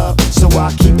lot of love, so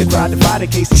I keep the crowd divided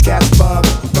in case these cats bug.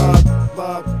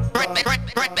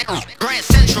 Grand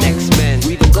Central X-Men,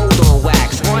 we the gold on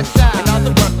wax. One side, in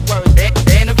other words,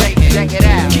 innovating. Check it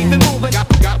out. Keep it moving.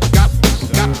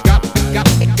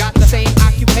 Got the same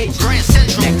occupation. Grand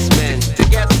Central X-Men,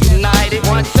 together united.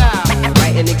 One side,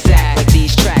 right and exact. Like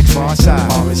these tracks. Far side,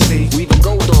 RNC. We the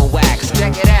gold on wax.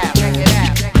 Check it out. Check it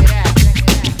out.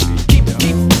 Keep it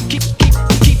moving. Keep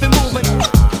it moving.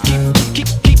 Keep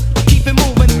it moving. Keep it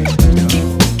moving.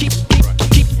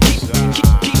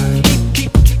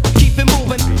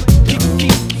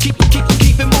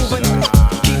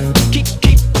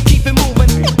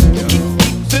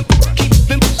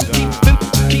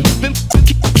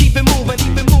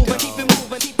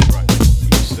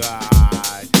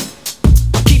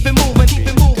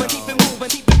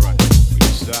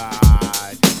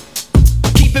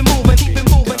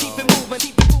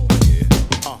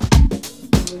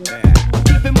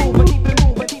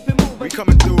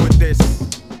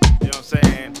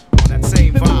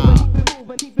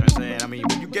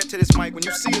 When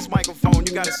you see this microphone,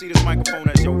 you gotta see this microphone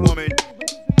as your woman,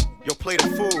 your plate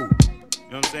of food. You know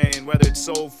what I'm saying? Whether it's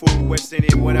soul food, West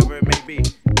Indian, whatever it may be.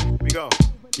 Here we go.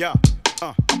 Yo.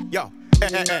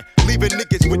 Leaving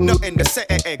niggas with nothing to say.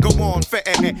 Go on, fair.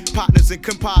 Partners and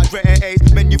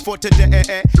compadres. Menu for today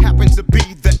happens to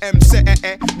be the MC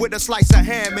with a slice of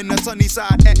ham in the sunny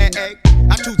side.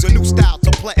 I choose a new style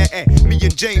to play. Me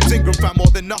and James Ingram found more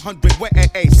than 100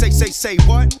 ways. Say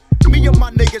what? Me and my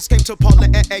niggas came to parlay.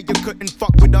 You couldn't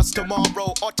fuck with us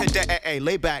tomorrow or today.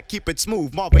 Lay back, keep it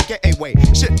smooth, Marvin Gaye way.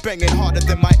 Shit banging harder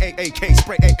than my AAK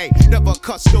spray. Never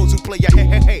cuss those who play your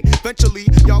hey. Eventually,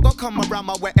 y'all gon' come around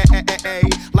my way.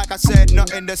 Like I said,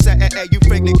 nothing to say. You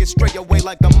fake niggas stray away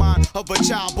like the mind of a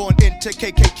child born into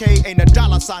KKK. Ain't a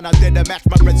dollar sign out there to match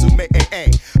my resume.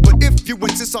 But if you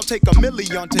insist, I'll take $1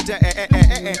 million today.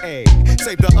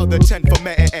 Save the other 10 for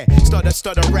me.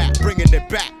 Stutter rap, bringing it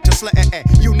back to slay.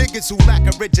 You niggas who lack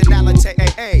originality.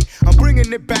 I'm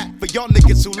bringing it back for y'all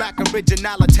niggas who lack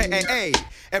originality.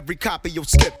 Every copy you'll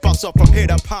skip, bust up from here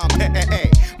to palm.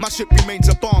 My shit remains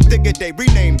a bomb, digga day.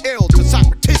 Renamed ill to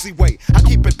Socrates way. I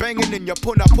keep it banging in your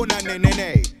puna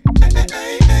ne.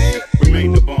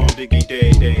 Remain the bomb, diggy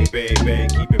day, baby.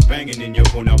 Keep it banging in your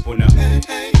puna.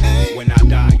 When I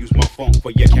die, use my funk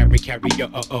for your carry your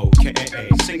okay.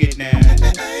 Sing it now.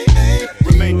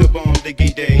 Remain the bomb,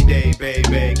 diggy day,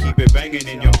 baby. Keep it banging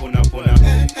in your puna.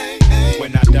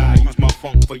 When I die, use my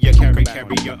funk for your carry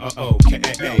your okay.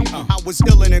 I was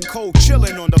illin' and cold,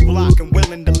 chillin' on the block and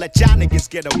willing to let y'all niggas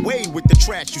get away with the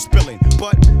trash you spillin'.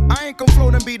 But I ain't gon'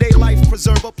 float and be they life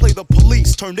preserver. Play the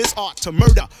police, turn this art to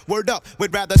murder. Word up,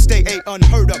 we'd rather stay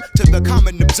unheard of. To the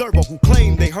common observer who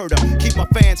claim they heard her. Keep my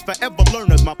fans forever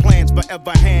learners, my plans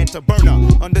forever hand to burner.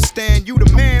 Understand you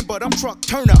the man, but I'm Truck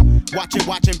Turner. Watching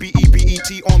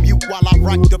BEBET on mute while I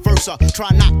write the versa.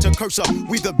 Try not to curse her.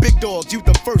 We the big dogs, you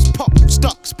the first pup who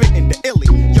stuck spitting the illy.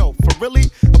 Yo, for really?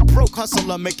 A broke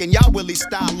hustler making y'all Willie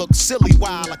style look silly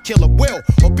while a killer will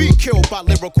or be killed by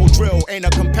lyrical drill. Ain't a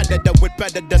competitor with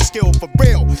better the skill for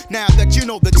real. Now that you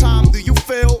know the time, do you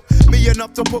feel me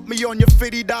enough to put me on your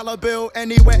 $50 bill?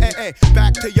 Anyway,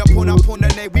 back to your puna.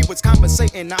 We was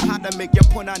conversating on how to make your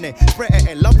puna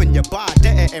spread loving your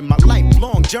body and my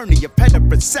lifelong journey of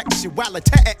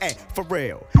heterosexuality. For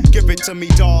real, give it to me,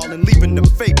 darling. Leaving them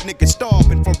fake niggas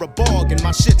starving for a bargain.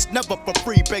 My shit's never for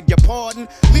free, beg your pardon.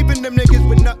 Leaving them niggas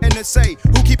with nothing to say.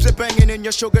 Who keeps it banging in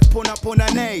your sugar's puna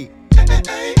nay?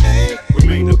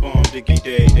 Remain the bomb, diggy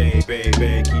day,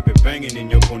 baby. Keep it banging in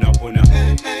your puna.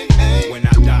 When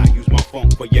I die, use my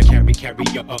funk for your carry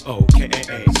your okay.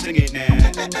 Sing it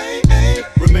now.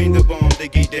 Remain the bomb,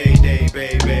 diggy day,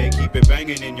 baby. Keep it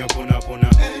banging in your puna.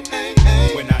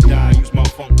 When I die, use my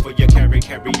funk for your carry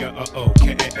your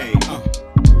okay.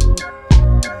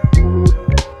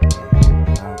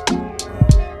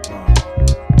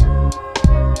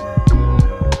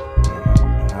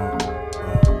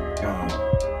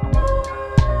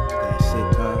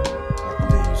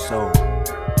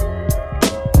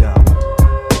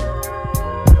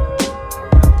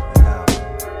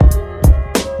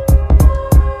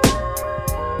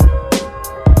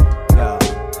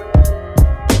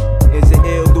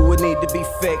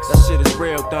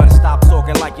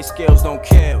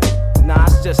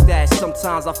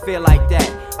 Sometimes I feel like that.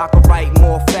 I could write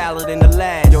more fouler than the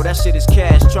last. Yo, that shit is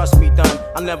cash, trust me, done.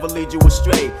 I'll never lead you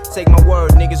astray. Take my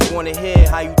word, niggas wanna hear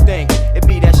how you think. It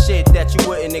be that shit that you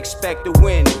wouldn't expect to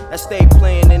win. That stay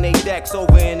playing in they decks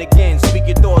over and again. Speak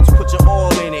your thoughts, put your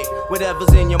all in it.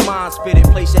 Whatever's in your mind, spit it.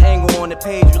 Place your angle on the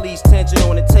page, release tension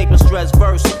on the tape, a stress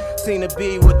verse. Seem to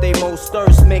be what they most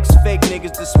thirst. Makes fake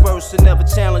niggas disperse and never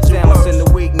challenge your words. And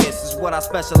the weakness is what I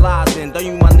specialize in. Don't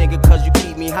you my nigga, cause you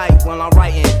keep me hype while I'm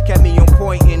writing. Kept me on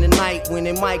point in the night when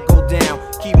it might go down.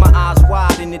 Keep my eyes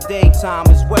wide in the daytime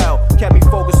as well. Kept me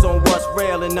focused on what's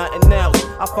real and nothing else.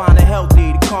 I find it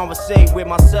healthy to conversate with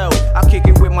myself. I kick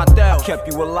it with my doubt. Kept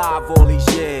you alive all these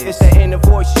years. It's that inner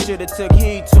voice you should've took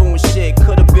heed to and shit.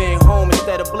 Could've been home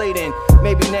instead of bleeding.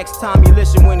 Maybe next time you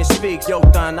listen when it speaks. Yo,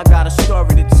 done, I got a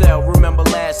story to tell. Remember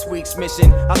last week's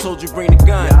mission? I told you bring the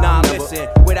gun. Nah, listen,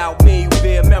 without me you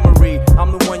be a memory.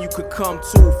 I'm the one you could come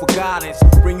to for guidance.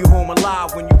 Bring you home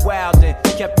alive when you wildin'.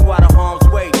 Kept you out of harm's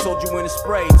way. Told you when to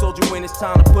spray. Told you when it's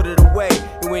time to put it away.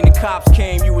 And when the cops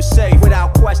came, you were safe.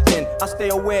 Without question, I stay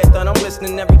aware, done. I'm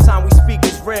listening every time we speak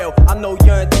is real. I know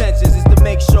your intentions is to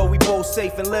make sure we both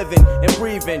safe and living and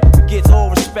breathing. You get all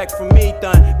respect from me,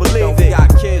 done. Believe it. We got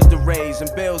kids to raise and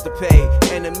bills to pay.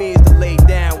 Enemies to lay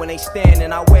down when they stand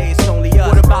in our way. It's only us.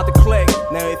 What about the click?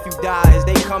 Now if you die, is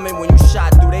they coming? When you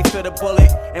shot, do they feel the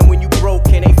bullet? And when you broke,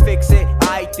 can they fix it?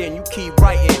 Alright then, you keep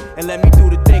writing and let me do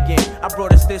the thinking. I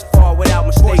brought us this far without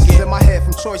mistaking. Voices in my head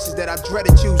from choices that I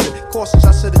dreaded choosing. Cautions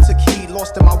I should've took heed.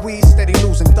 Lost in my weed, steady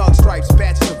losing. Thug stripes,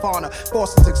 badges of honor.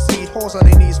 Forced to succeed. Whores on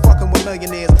their knees, fucking with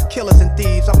millionaires. Killers and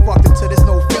thieves. I fucked into this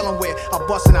no feeling where I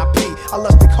bust and I pee. I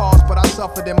lusted cars, but I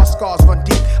suffered and my scars run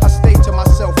deep. I stay to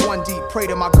myself one deep. Pray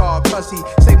to my God, cause he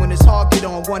say when it's hard, get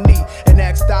on one knee and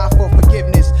ask God for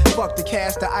forgiveness. Fuck the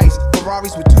cash, the ice.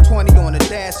 Ferraris with 220 on the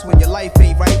dash when your life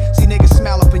ain't right. See niggas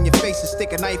smile up in your face and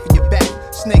stick a knife in your back.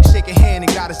 Snake shake a hand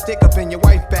and got a stick up in your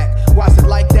wife back. Why's it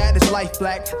like that? It's life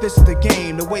black. This is the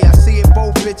game. The way I see it,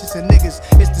 both bitches and niggas,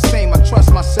 it's the same. I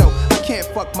trust myself. I can't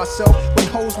fuck myself. When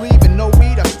hoes leave and no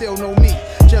weed, I still know me.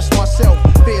 Just myself.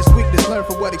 Fear's weakness. Learn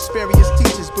from what experience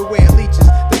teaches. Beware leeches,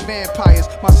 the vampires.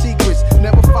 My secrets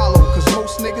never follow. Cause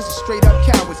most niggas are straight up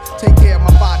cowards. Take care of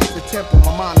my body's the temple.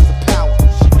 My mind is the power.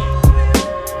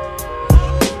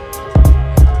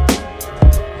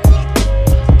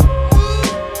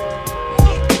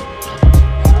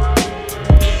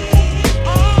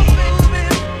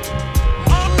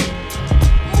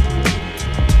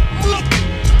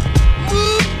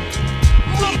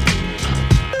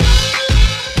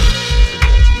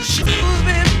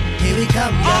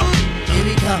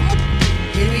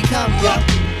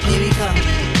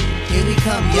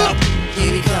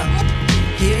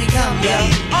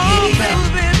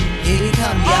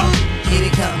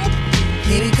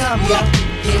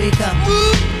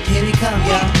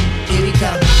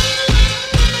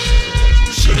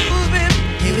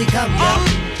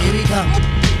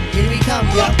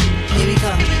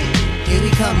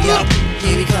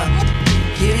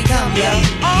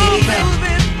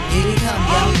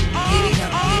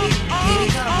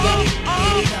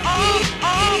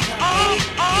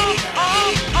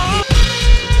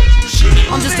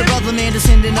 I'm just a brother man,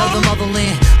 descendant of the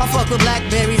motherland. I fuck with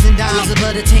blackberries and dimes of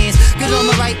butter tans. Good on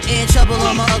the right hand, trouble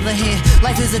on my other hand.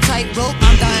 Life is a tightrope,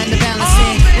 I'm dying to balance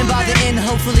in. And by the end,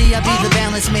 hopefully I'll be the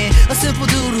balanced man. A simple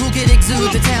dude who can exude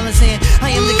the talents in.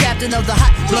 I am the captain of the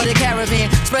hot-blooded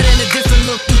caravan, spreading a different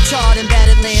look through charred and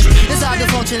battered lands. Inside the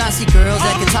function, I see girls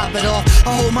that can top it off.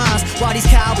 I hold minds while these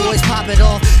cowboys pop it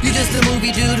off. You just a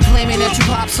movie dude claiming that you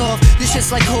pop soft. This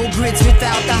shit's like cold grits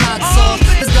without the hot sauce.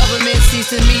 This government seems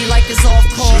to me like it's off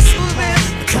course.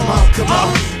 Come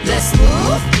on, let's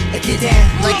move. Get down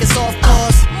like it's off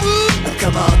course.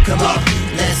 Come on,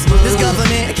 let's move. This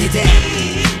government, get down.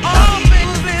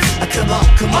 Come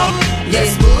on,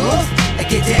 let's move.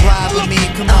 Get down. Ride with me,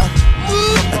 come on.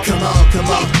 Come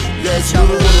on, let's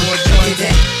move. Get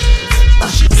down.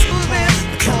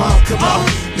 Come on,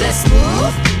 let's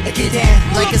move. Get down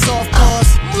like it's off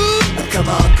course. Come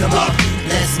on,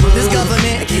 let's move. This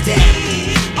government, get down.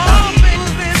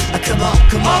 Come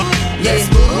on, let's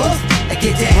move.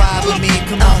 Get down. Ride with me,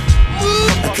 come on.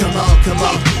 Come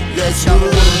on, let's move.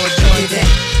 Get down.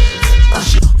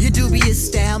 Your dubious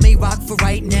style may rock for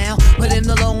right now, but in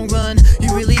the long run,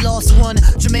 you really lost one.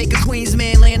 Jamaica, Queens,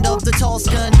 man, land of the tall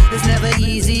gun. It's never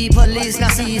easy, police now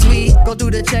seize we. Go Roll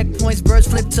through the checkpoints, birds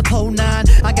flip to pole 9.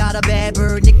 I got a bad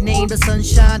bird, nicknamed the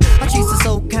sunshine. I treat her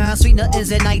so kind, sweet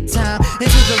nothings at nighttime.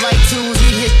 Into the right tunes,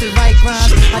 we hit the right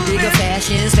rhymes. I dig a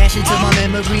fashion, smash into my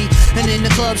memory. And in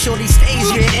the club, shorty stays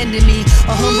rear ending me.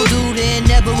 A humble dude and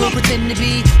never will pretend to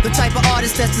be the type of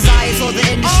artist that's desired for the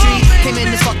industry. Came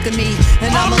in to fuck to me,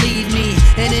 and I'ma leave me.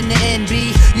 And in the end,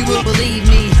 B, you will believe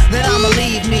me that I'ma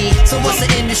leave me. So what's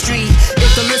the industry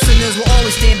if the listeners will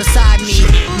always stand beside me?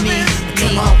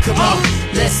 Come on,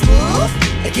 let's move,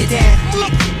 get down.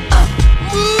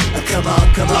 Come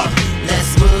on,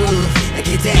 let's move,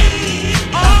 get down.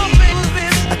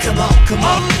 Come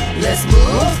on, let's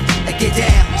move, get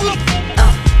down.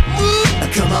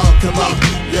 Come on,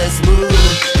 let's move,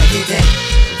 get down.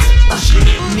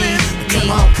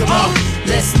 Come on,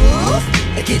 let's move,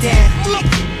 get down.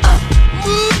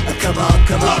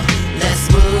 Come on, let's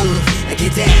move,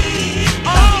 get down.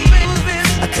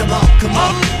 Come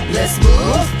on, let's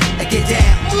move, get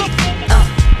down.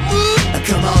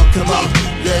 Come on,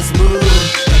 let's move,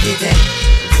 get down.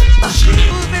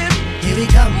 Here we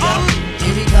come, yo.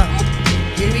 Here we come.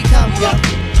 Here we come, yo.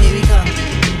 Here we come.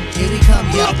 Here we come,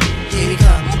 yo. Here we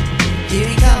come. Here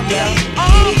we come, yo. Here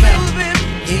we come.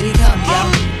 Here we come, yo.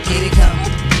 Here we come.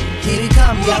 Here we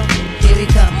come, yo. Here we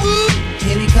come. Here we come,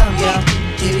 yo.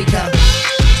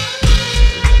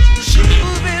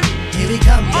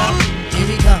 Here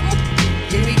we come.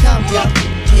 Here we come, yo. Here we come. Here we come, yo.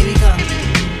 Here we come.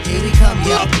 Here we come,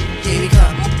 yo. Here we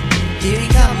come. Here we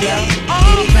come,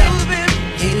 yo.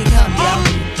 Here we come. Here we come, yo.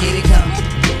 Here we come.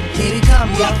 Here we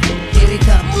come, yo. Here we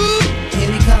come.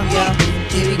 Here we come, yo.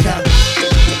 Here we come.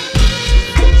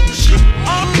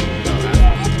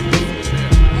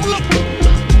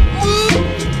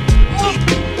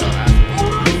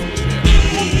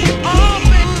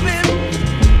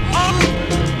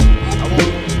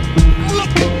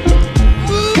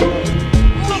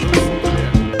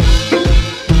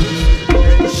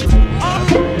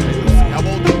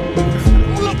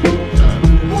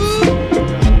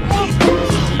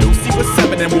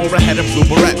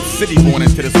 City born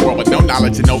into this world with no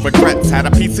knowledge and no regrets. Had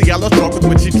a piece of yellow chalk with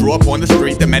which she drew up on the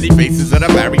street the many faces of the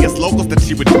various locals that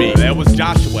she would meet. There was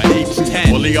Joshua, age 10,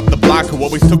 fully up the block, who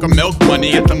always took her milk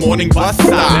money at the morning bus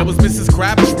stop. There was Mrs.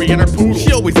 Crabtree and her poodle.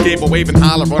 She always gave a wave and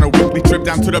holler on her weekly trip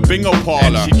down to the bingo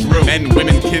parlor. And she drew men,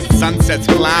 women, kids, sunsets,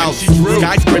 clouds. And she drew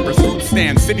skyscrapers, fruit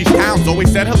stands, cities, towns.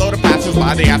 Always said hello to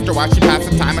passers-by. They asked her why she passed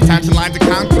some time attaching lines of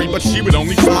concrete, but she would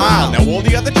only smile. Now all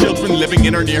the other children living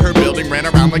in or near her building ran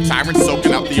around like sirens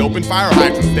soaking out the open fire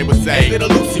hydrants. They would say, "Hey, little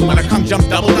Lucy, wanna come jump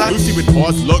double dutch?" Lucy would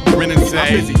pause, look, grin, and say,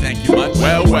 "I'm busy, thank you much."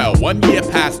 Well, 1 year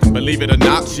passed, and believe it or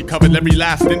not, she covered every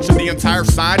last inch of the entire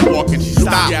sidewalk, and she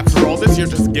stopped. After all this, you're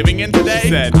just giving in today? She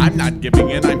said, "I'm not giving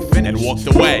in, I'm finished," and walked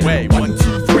away. 1,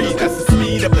 2, 3, that's the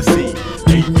speed of the C.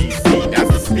 ABC, that's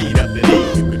the speed of the D.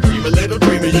 You could dream a little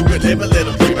dream, or you could live a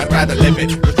little dream. I'd rather live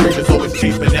it. The dream is always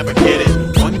chase, but never get it.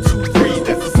 1, 2, 3,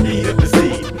 that's the speed of the C.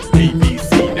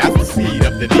 ABC, that's the speed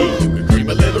of the D. You could dream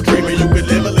a little dream, or you could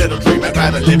live a little dream. I'd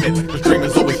rather live it. The dream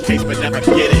is always chase, but never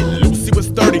get it. Lucy was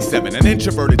 37, an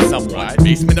introverted somewhat.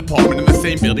 Basement apartment in the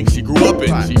same building she grew up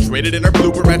in. She traded in her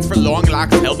blue berets for long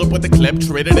locks, held up with a clip,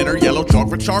 traded in her yellow chalk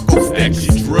for charcoal sticks.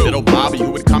 She drew little Bobby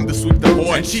who would come to sweep the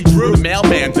porch. And she drew the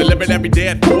mailman delivered every day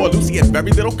at 4. Lucy had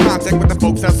very little contact with the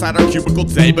folks outside her cubicle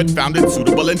day, but found it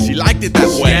suitable and she liked it that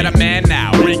way. She had a man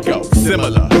now, Rico,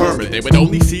 similar, Herman. They would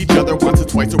only see each other once or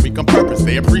twice a week on purpose.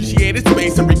 They appreciated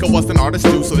space and Rico was an artist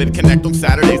too, so they'd connect on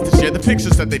Saturdays to share the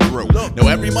pictures that they drew. Now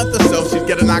every month or so she'd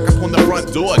get a knock up on the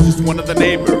front door, just one of the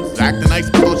neighbors. Acting nice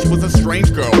but thought she was a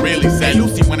strange girl, really said,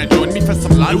 "Lucy, wanna join me for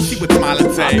some lunch?" Lucy would smile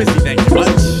and say, "I'm busy, thank you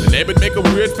much." The neighbor'd make a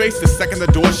weird face the second the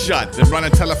door shut, then run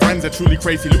and tell her friends how truly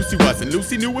crazy Lucy was. And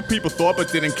Lucy knew what people thought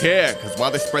but didn't care, cause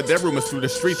while they spread their rumors through the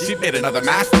streets, she'd made another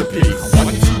masterpiece.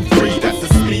 1, 2, 3, that's the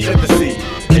speed of the C.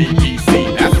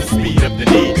 ABC, that's the speed of the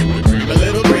D. You could dream a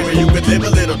little dream, or you could live a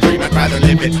little dream. I'd rather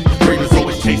live it. The dream is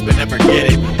always chase but never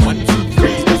get it. 1, 2,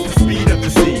 3, that's the speed of the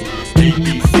C.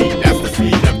 ABC, that's the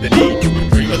speed of the D. You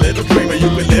could dream a little dream, or you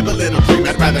could live a little dream.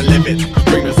 I'd rather live it. The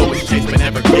dream is always chase but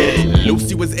never get it.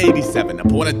 Lucy was 87,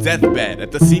 upon a deathbed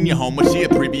at the senior home where she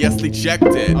had previously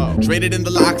checked in. Traded in the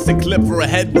locks and clip for a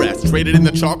headrest, traded in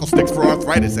the charcoal sticks for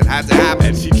arthritis. It had to happen,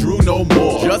 and she drew no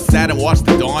more. Just sat and watched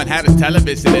the dawn, had a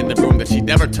television in the room that she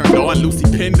never turned on. Lucy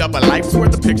pinned up a life's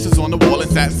worth of pictures on the wall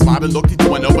and sat and smiled and looked each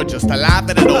one over just to laugh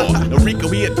at it all. Now Rico,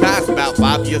 he had passed about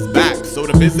 5 years back, so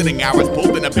the visiting hours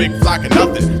pulled in a big flock of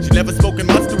nothing. She'd never spoken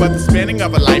much throughout the spanning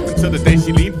of her life until the day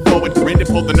she leaned forward, grinned and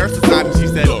pulled the nurse aside and she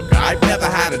said, "Look, I've never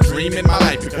had a dream in my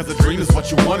life, because a dream is what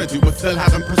you wanna do but still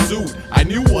haven't pursued. I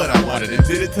knew what I wanted and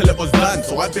did it till it was done,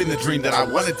 so I've been the dream that I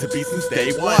wanted to be since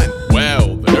day one."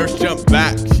 Well, the nurse jumped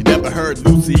back. She never never heard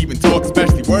Lucy even talk,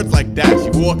 especially words like that. She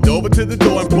walked over to the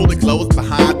door and pulled it closed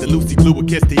behind. Then Lucy blew a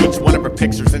kiss to each one of her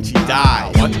pictures and she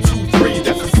died. 1, 2, 3,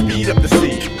 that's the speed of the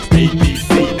C. A, B,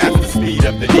 C, that's the speed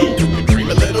of the D. You can dream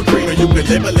a little dream or you can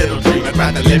live a little dream. I'd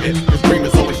rather live it, cause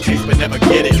dreamers always chase but never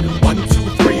get it. 1, 2,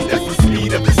 3, that's the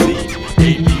speed of the C.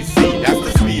 A, B, C, that's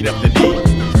the speed of the D. You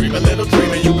can dream a little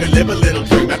dream or you can live a little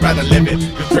dream. I'd rather live it,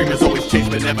 cause dreamers always chase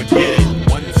but never get it.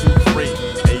 1, 2, 3,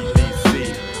 A, B, C.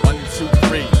 1, 2,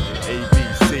 3, A, B,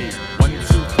 C. 1, 2,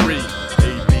 3,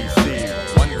 A, B, C.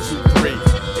 1, 2, 3, A, B, C. 1, 2, 3,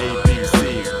 A, B, C.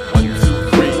 1, 2,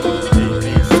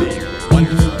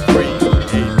 3,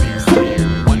 A, B, C.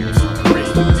 1, 2, 3,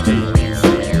 A, B, C.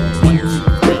 1, 2,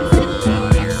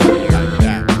 3, like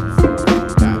that.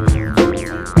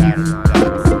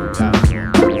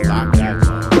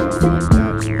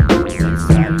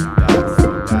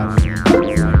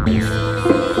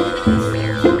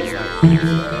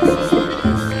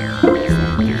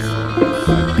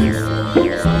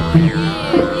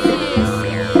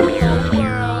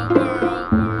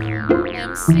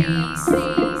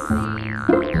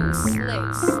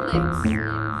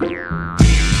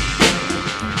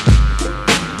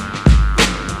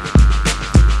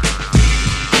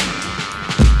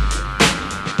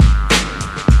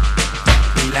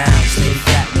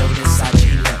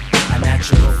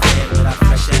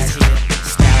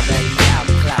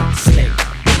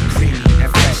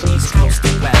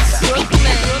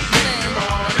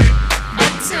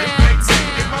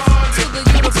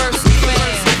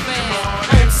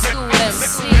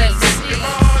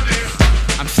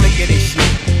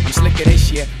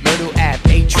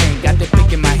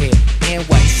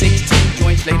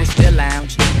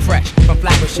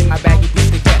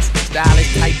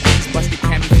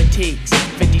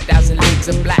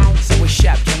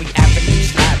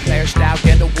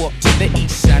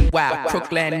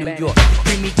 Crooklyn, New York.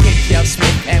 Creamy kick, Yell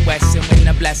Smith and Wesson win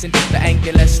the blessing. The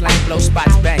angular slang blow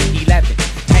spots bang 11.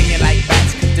 Hanging like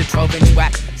bats, the 12-inch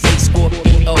whack. Say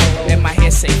Scorpio, and my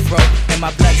hair say fro, and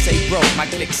my blood say bro. My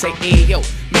click say ayo.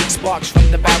 Make sparks from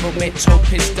the barrel, mid-toe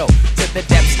pistol. To the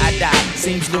depths I dive,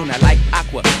 seems lunar like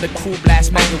aqua. The cool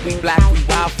blast mega, we black, we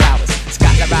wildflowers.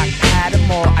 Scotland Rock, had them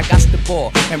all, I got the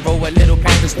ball. And roll a little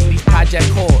panthers through these project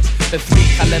calls. The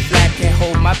 3-color flag can't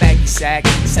hold my baggy sag.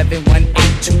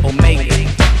 7182 Omega.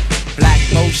 Black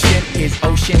motion is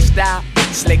ocean style.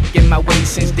 Slick in my way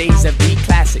since days of the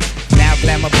classics. Now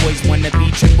glamour boys wanna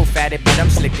be triple fatted, but I'm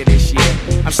slicker this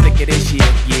year. I'm slicker this year,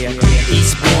 yeah.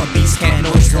 Eastbourne beats can't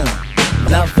noise on.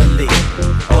 Lovely,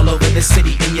 all over the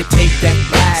city, and you take that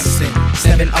blasting.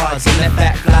 7 R's and that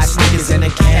fat fly sneakers and a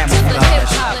camouflage. To the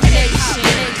hip-hop nation,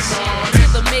 to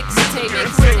the mixtape,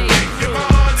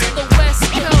 to the West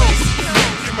Coast,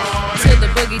 to the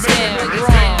boogie down.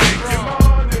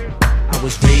 I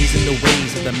was raised in the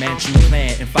ways of the Manchu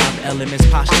clan. In 5 elements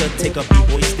posture, take a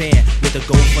b-boy stand. With the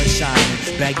gold front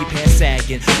shining, baggy pants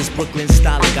sagging. This Brooklyn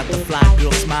style got the fly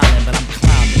girl smiling. But I'm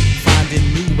climbing, finding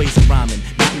new ways of rhyming.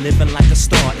 Not living like a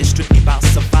star, it's strictly about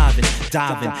surviving.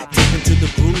 Diving deep into the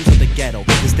grooves of the ghetto.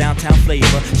 This downtown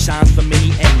flavor shines from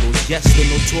many angles. Yes, the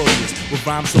notorious, with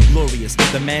rhymes so glorious.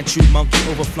 The Manchu monkey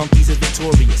over flunkies is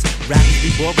victorious. Rappers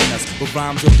be boring us with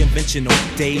rhymes so conventional.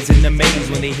 Days in the maze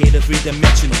when they hear the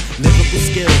 3-dimensional lyrical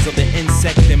skills of the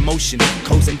insect in motion.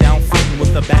 Coasting down footing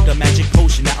with a bag of magic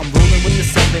potion. Now I'm rolling with the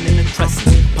 7 in the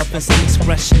crescent, puffing some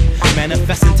expression,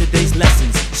 manifesting today's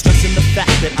lessons, stressing the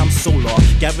fact that I'm solar,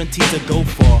 guaranteed to go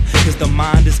far, cause the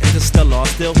mind is interstellar.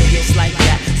 Still feels like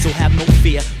that, so have no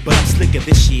fear. But I'm slicker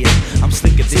this year, I'm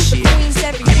slicker this year. Queens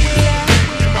everywhere,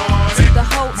 to the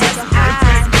whole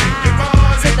S.I.,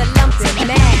 to the lumpin'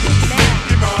 mag.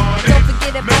 Don't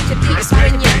forget about your peeps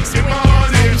when you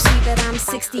see that I'm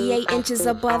 68 inches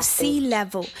above sea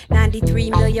level,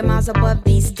 93 million miles above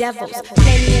these devils.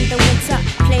 Play me in the winter,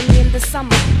 play me in the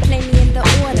summer, play me in the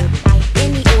order,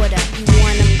 any order. You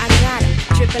want 'em, I got 'em,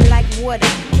 dripping like water.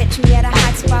 Catch me at a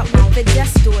hot spot with the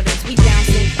dust orders. We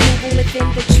bouncing, moving within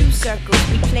the true circles.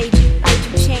 We played you, made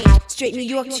you change. Straight New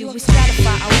York to we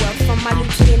stratify our wealth from my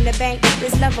Lucci in the bank.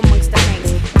 There's love amongst the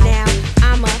ranks. Now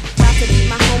I'm about to be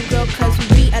my homegirl, cause we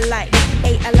be alike,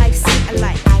 A alike, C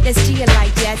alike. Let's G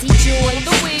alike, Jazzy Joy,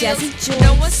 Jazzy Joy.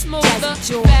 No one's smoother,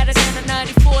 better than a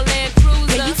 94 Land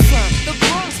Cruiser. Where you from? The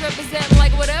Bronx represent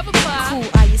like whatever pie. Cool,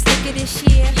 are you sick of this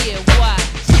year? Yeah, why?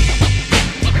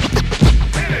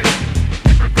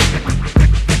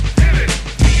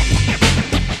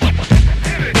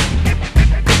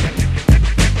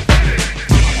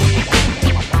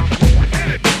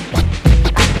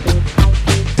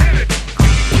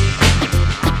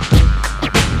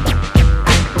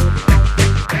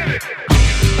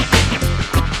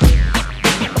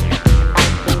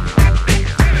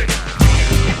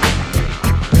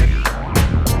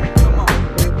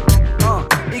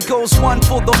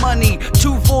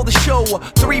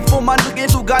 3 for my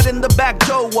niggas who got in the back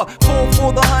door. 4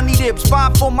 for the honey dips,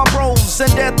 5 for my bros.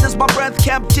 And death is my breath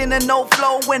kept in and no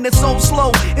flow. When it's so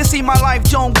slow, and see my life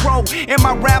don't grow. And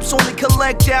my raps only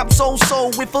collect dap so.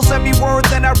 It feels every word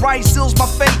that I write seals my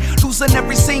fate. Losing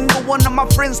every single one of my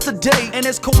friends today. And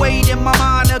it's Kuwait in my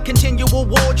mind, a continual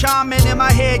war chiming in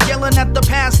my head. Yelling at the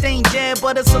past ain't dead,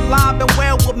 but it's alive and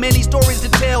well with many stories to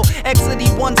tell.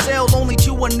 Exiting one cell, only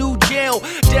to a new jail.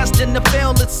 Destined to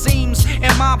fail, it seems.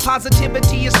 And my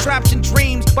positivity is trapped in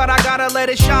dreams. But I gotta let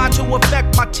it shine to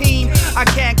affect my team. I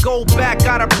can't go back,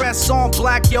 gotta press on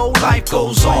black, yo. Life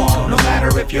goes on. No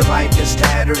matter if your life is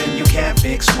tattered and you can't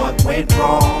fix what went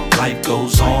wrong. Life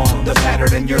goes on. The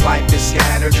pattern in your life is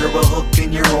scattered. You're a hook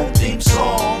in your own theme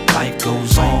song. Life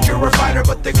goes on. You're a fighter,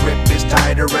 but the grip is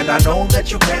tighter. And I know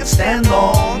that you can't stand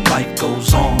long. Life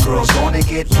goes on. Girls gonna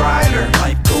get brighter.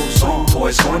 Life goes on.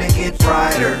 Boys gonna get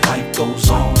brighter. Life goes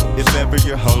on. If ever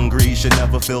you're hungry, you should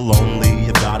never feel lonely.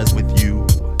 If God is with you,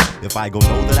 if I go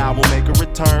know that I will make a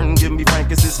return. Give me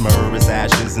frankincense, myrrh,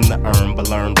 ashes in the urn. But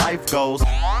learn life goes.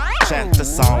 Chant the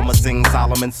psalm or sing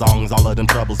Solomon songs. All of them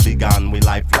troubles be gone. We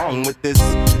lifelong with this.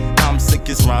 I'm sick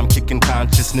as rhyme kicking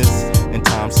consciousness. And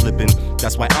time slipping.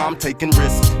 That's why I'm taking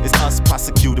risks. It's us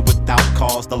prosecuted without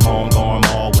cause. The long arm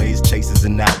always chases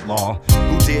an outlaw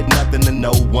who did nothing to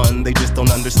no one. They just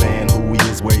don't understand who he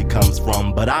is, where he comes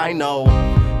from. But I know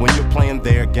when you're playing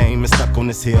their game and stuck on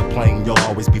this here plane, you'll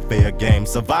always be fair game.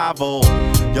 Survival,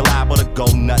 you're liable to go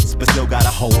nuts, but still gotta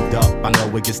hold up. I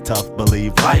know it gets tough,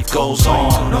 believe life goes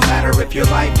on. No matter if your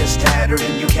life is tattered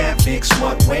and you can't fix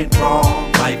what went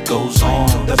wrong. Life goes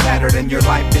on. The pattern in your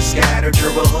life is scattered. You're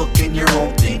a hook in your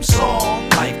own theme song.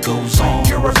 Life goes on.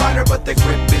 You're a fighter, but the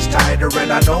grip is tighter.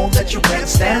 And I know that you can't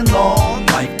stand long.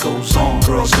 Life goes on.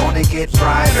 Girls gonna get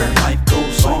brighter. Life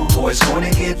goes on. Boys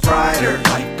gonna get brighter.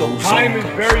 Life goes on. Time is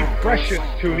very precious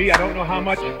to me. I don't know how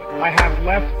much I have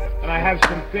left. And I have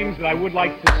some things that I would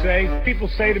like to say. People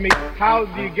say to me, how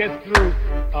do you get through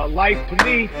life? To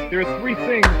me, there are 3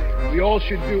 things we all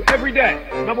should do every day.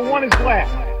 Number 1 is laugh.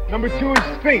 Number 2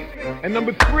 is think. And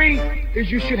number 3 is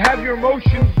you should have your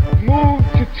emotions move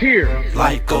to tears.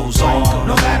 Life goes on.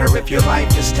 No matter if your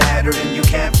life is tattered and you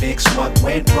can't fix what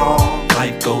went wrong.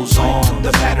 Life goes on.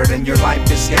 The pattern in your life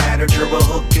is scattered. You're a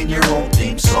hook in your own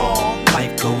theme song.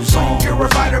 Life goes on. You're a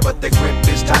fighter, but the grip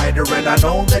is tighter. And I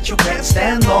know that you can't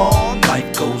stand long.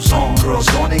 Life goes on. Girls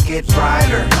gonna get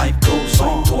brighter. Life goes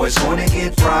on. Boys gonna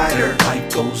get brighter.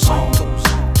 Life goes on.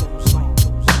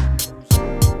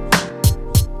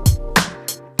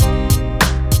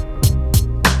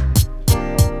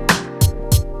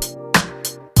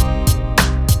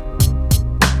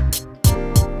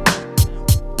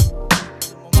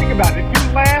 About it. If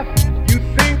you laugh, you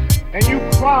think, and you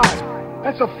cry,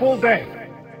 that's a full day.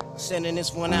 Sending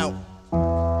this one out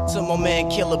to my man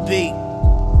Killer B.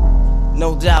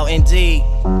 No doubt, indeed.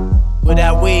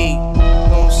 Without weed, you know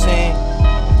what I'm saying?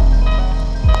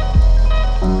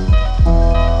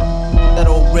 That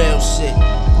old real shit.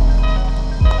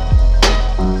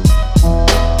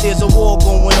 There's a war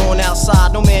going on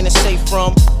outside, no man is safe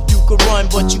from. You could run,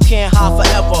 but you can't hide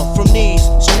forever from these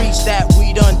streets that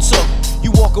we done took.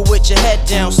 You walking with your head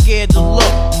down, scared to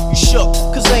look. You shook,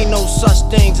 cause ain't no such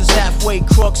things as halfway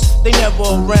crooks. They never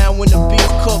around when the beef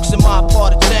cooks in my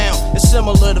part of town. It's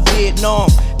similar to Vietnam.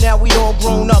 Now we all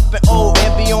grown up and old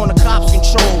and be on the cops'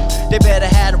 control. They better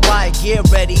have the riot gear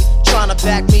ready. Tryna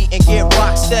back me and get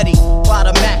rock steady. By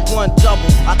the Mac 1 double,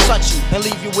 I touch you and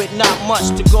leave you with not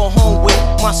much to go home with.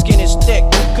 My skin is thick,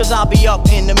 cause I'll be up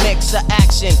in the mix of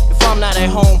action. If I'm not at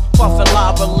home, puffin'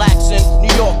 live, relaxing.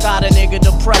 New York got a nigga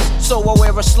depressed, so I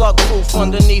wear a slug proof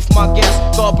underneath my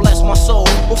guest. God bless my soul,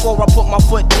 before I put my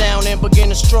foot down and begin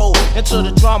to stroll into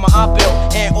the drama I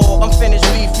built. And all unfinished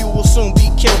beef, you will soon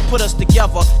be killed. Put us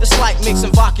together, it's like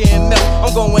mixing vodka and milk.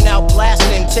 I'm going out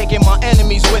blasting, taking my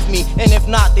enemies with me. And if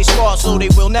not, they scarred so they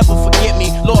will never forget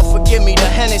me. Lord forgive me, the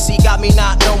Hennessy got me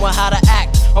not knowing how to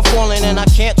act. I'm falling and I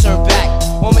can't turn back.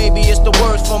 Or maybe it's the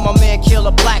words from my man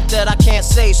Killer Black that I can't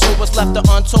say, so it's left an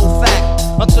untold fact.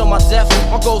 Until my death,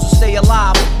 my goals will stay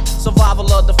alive. Survival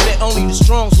of the fit, only the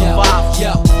strong survive.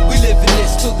 Yo, we live in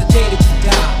this till the day that we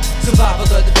die. Survival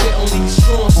of the fit, only the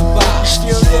strong survive.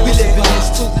 We live in this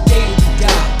till the day that we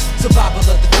die. Survival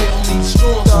of the fit, only the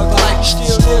strong survive.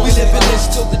 We live in this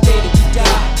till the day that we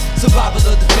die. Survival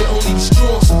of the fit, only the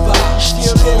strong survive.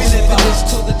 We live in this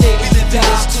till the day that we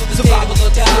die. Survival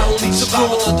of the fit, only the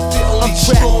strong. I'm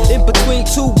trapped in between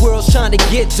 2 worlds, trying trying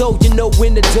to get dough, you know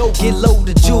when the dough get low,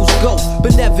 the jewels go.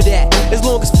 But never that, as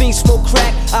long as fiends smoke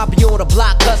crack, I'll be on the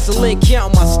block hustling,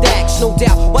 counting my stacks. No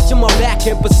doubt, watching my back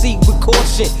and proceed with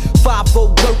caution.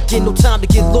 5-0 working, no time to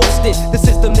get lost in. The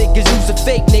system niggas using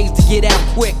fake names to get out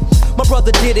quick. My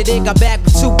brother did it and got back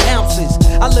with 2 ounces.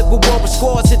 I live with one with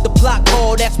scars, hit the block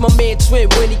hard. That's my man Twin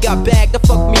when he got bagged. That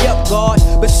fucked me up, God.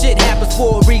 But shit happens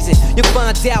for a reason. You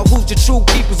find out who's your true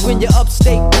keepers when you're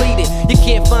upstate bleeding. You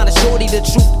can't find a shorty to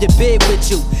troop your bed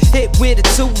with you. Hit with a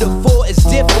 2 to 4 is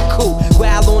difficult.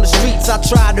 While on the streets, I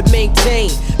try to maintain.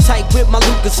 Tight with my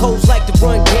Lucas hoes like to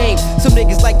run game. Some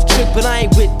niggas like to trick, but I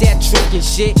ain't with that trickin'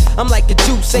 shit. I'm like a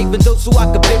Jew, saving those who I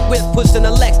could bit with, pushing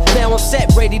the Lex. Now I'm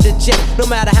set, ready to jet. No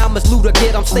matter how much loot I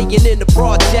get, I'm staying in the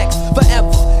projects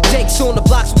forever. Jakes on the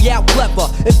blocks, we out clever.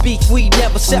 And beef, we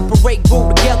never separate,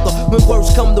 grow together. When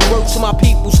words come to words, my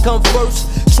peoples come first.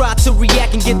 Try to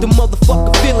react and get the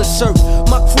motherfucker feeling served.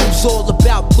 My crew's all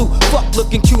about blue, fuck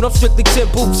looking cute. I'm strictly 10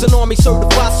 boots, an army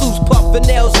certified suits, puffin'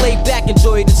 nails, laid back,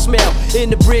 enjoy the smell. In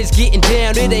the bridge, getting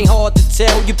down, it ain't hard to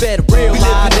tell. You better realize we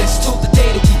live this till the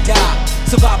day that we die.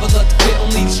 Survival of the fit,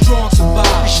 only the strong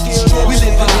survive. We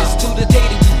live this till the day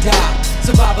that we die.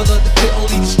 Survival of the fit,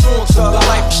 only the strong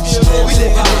survive. We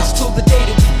live this till the day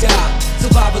that we die.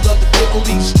 Survival of the fit,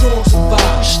 only the strong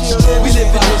survive. We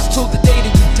live this till the day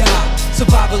that we die.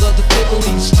 Survival of the fit,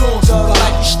 only the strong survive.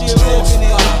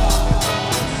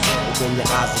 Open your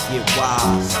eyes to get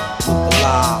wise. Look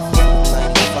alive.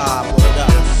 95, word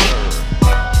up.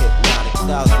 Hypnotic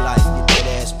thug life, get that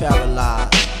ass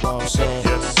paralyzed. Know what I'm saying?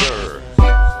 Yes, sir.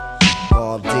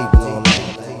 All deep on that.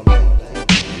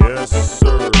 Yes,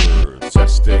 sir.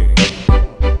 Testing.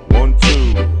 1, 2.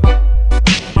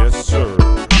 Yes, sir.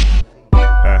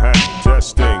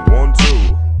 Testing. 1, 2.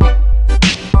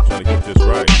 Trying to get this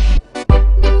right.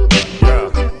 Yeah.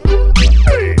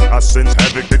 Hey, I sense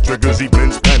havoc that triggers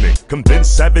events panic. Convince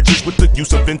savages with the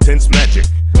use of intense magic.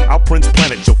 I'll prince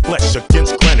planet your flesh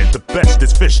against granite. The best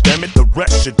is fish, damn it, the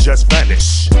rest should just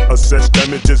vanish. Assess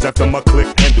damages after my click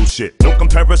handle shit. No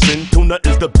comparison, tuna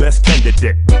is the best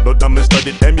candidate. No diamond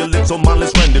studded amulets on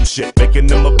mindless random shit. Making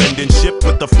them abandon ship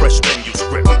with a fresh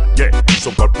manuscript. Yeah,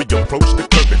 so I reapproach the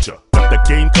curvature. Got the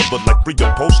game covered like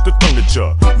pre-upholstered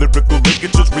furniture. Lyrical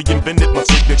ligatures reinvented my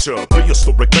signature.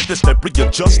 Prehistoric methods that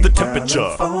readjust the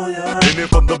temperature. In it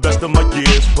from the best of my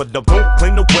years, but I won't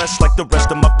claim the West like the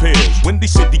rest of my peers. Windy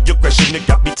City aggression, it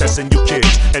got me testing you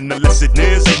kids. And the lesson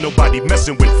is, ain't nobody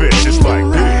messing with fish. It's like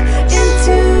this.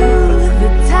 Into the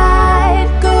tide,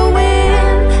 go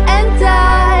in and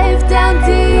dive down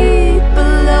deep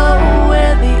below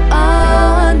where the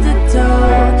undertow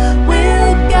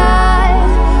will guide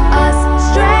us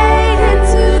straight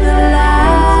into the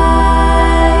light.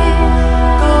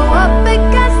 Go up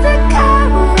against the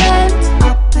current,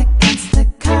 up against the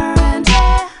current,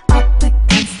 yeah. Up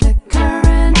against the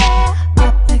current, yeah.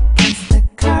 Up against the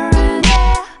current,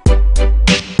 yeah.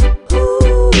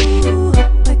 Ooh,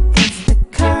 up against the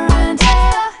current,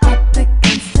 yeah. Up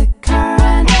against the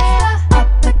current, yeah.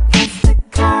 Up against the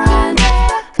current, yeah.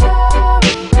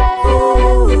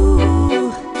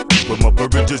 Ooh. When my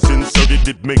verbiage is inserted,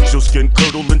 it makes your skin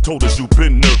curdle and told us you've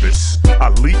been nervous. I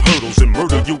leap hurdles and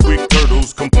murder you weak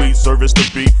turtles. Complete service to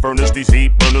be furnished. These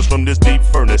heat burners from this deep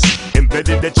furnace.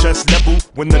 Embedded at chest level.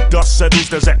 When the dust settles,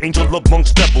 there's an angel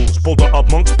amongst devils. Boulder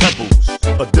amongst pebbles.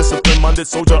 A discipline-minded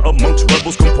soldier amongst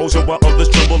rebels. Composure while others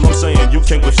tremble. I'm saying you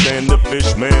can't withstand the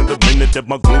fish, man. The minute that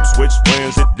my group switched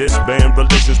plans, it disband.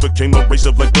 Relations became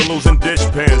abrasive like billows and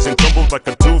dishpans. And crumbled like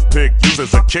a toothpick used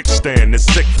as a kickstand. It's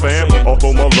sick, fam.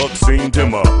 Although my luck seemed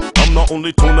dimmer, I'm the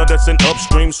only tuna that's an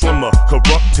upstream swimmer.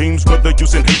 Corrupt teams, whether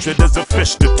using hatred as a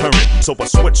fish deterrent. So I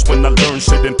switched when I learned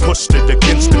shit and pushed it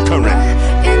against the current.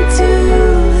 Into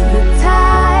the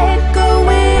tide, go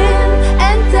in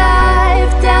and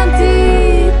dive down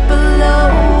deep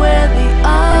below where the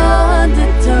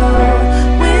undertow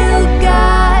will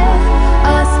guide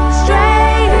us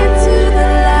straight into the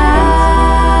light.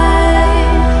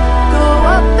 Go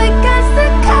up against the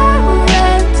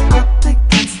current, up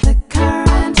against the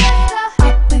current,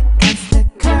 up against the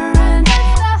current,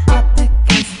 up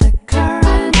against the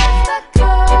current,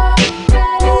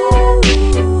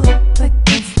 ooh, up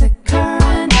against the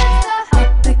current,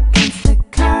 up against the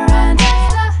current,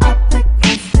 up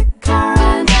against the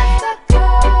current,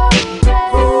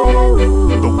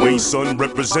 ooh. The way sun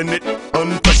represented,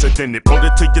 unprecedented. Brought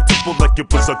it to your temple like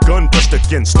it was a gun pressed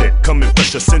against it. Coming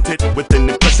pressure scented with an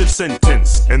impressive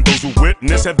sentence. And those who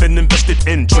witness have an invested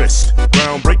interest.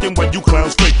 Groundbreaking when you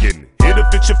clowns faking. Here to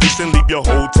fix your face and leave your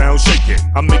whole town shaking.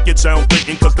 I make it sound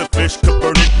blatant cause the fish could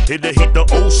burn it. Here to heat the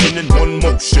ocean in one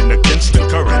motion against the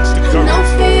currents. No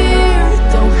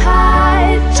fear, don't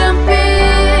hide, jump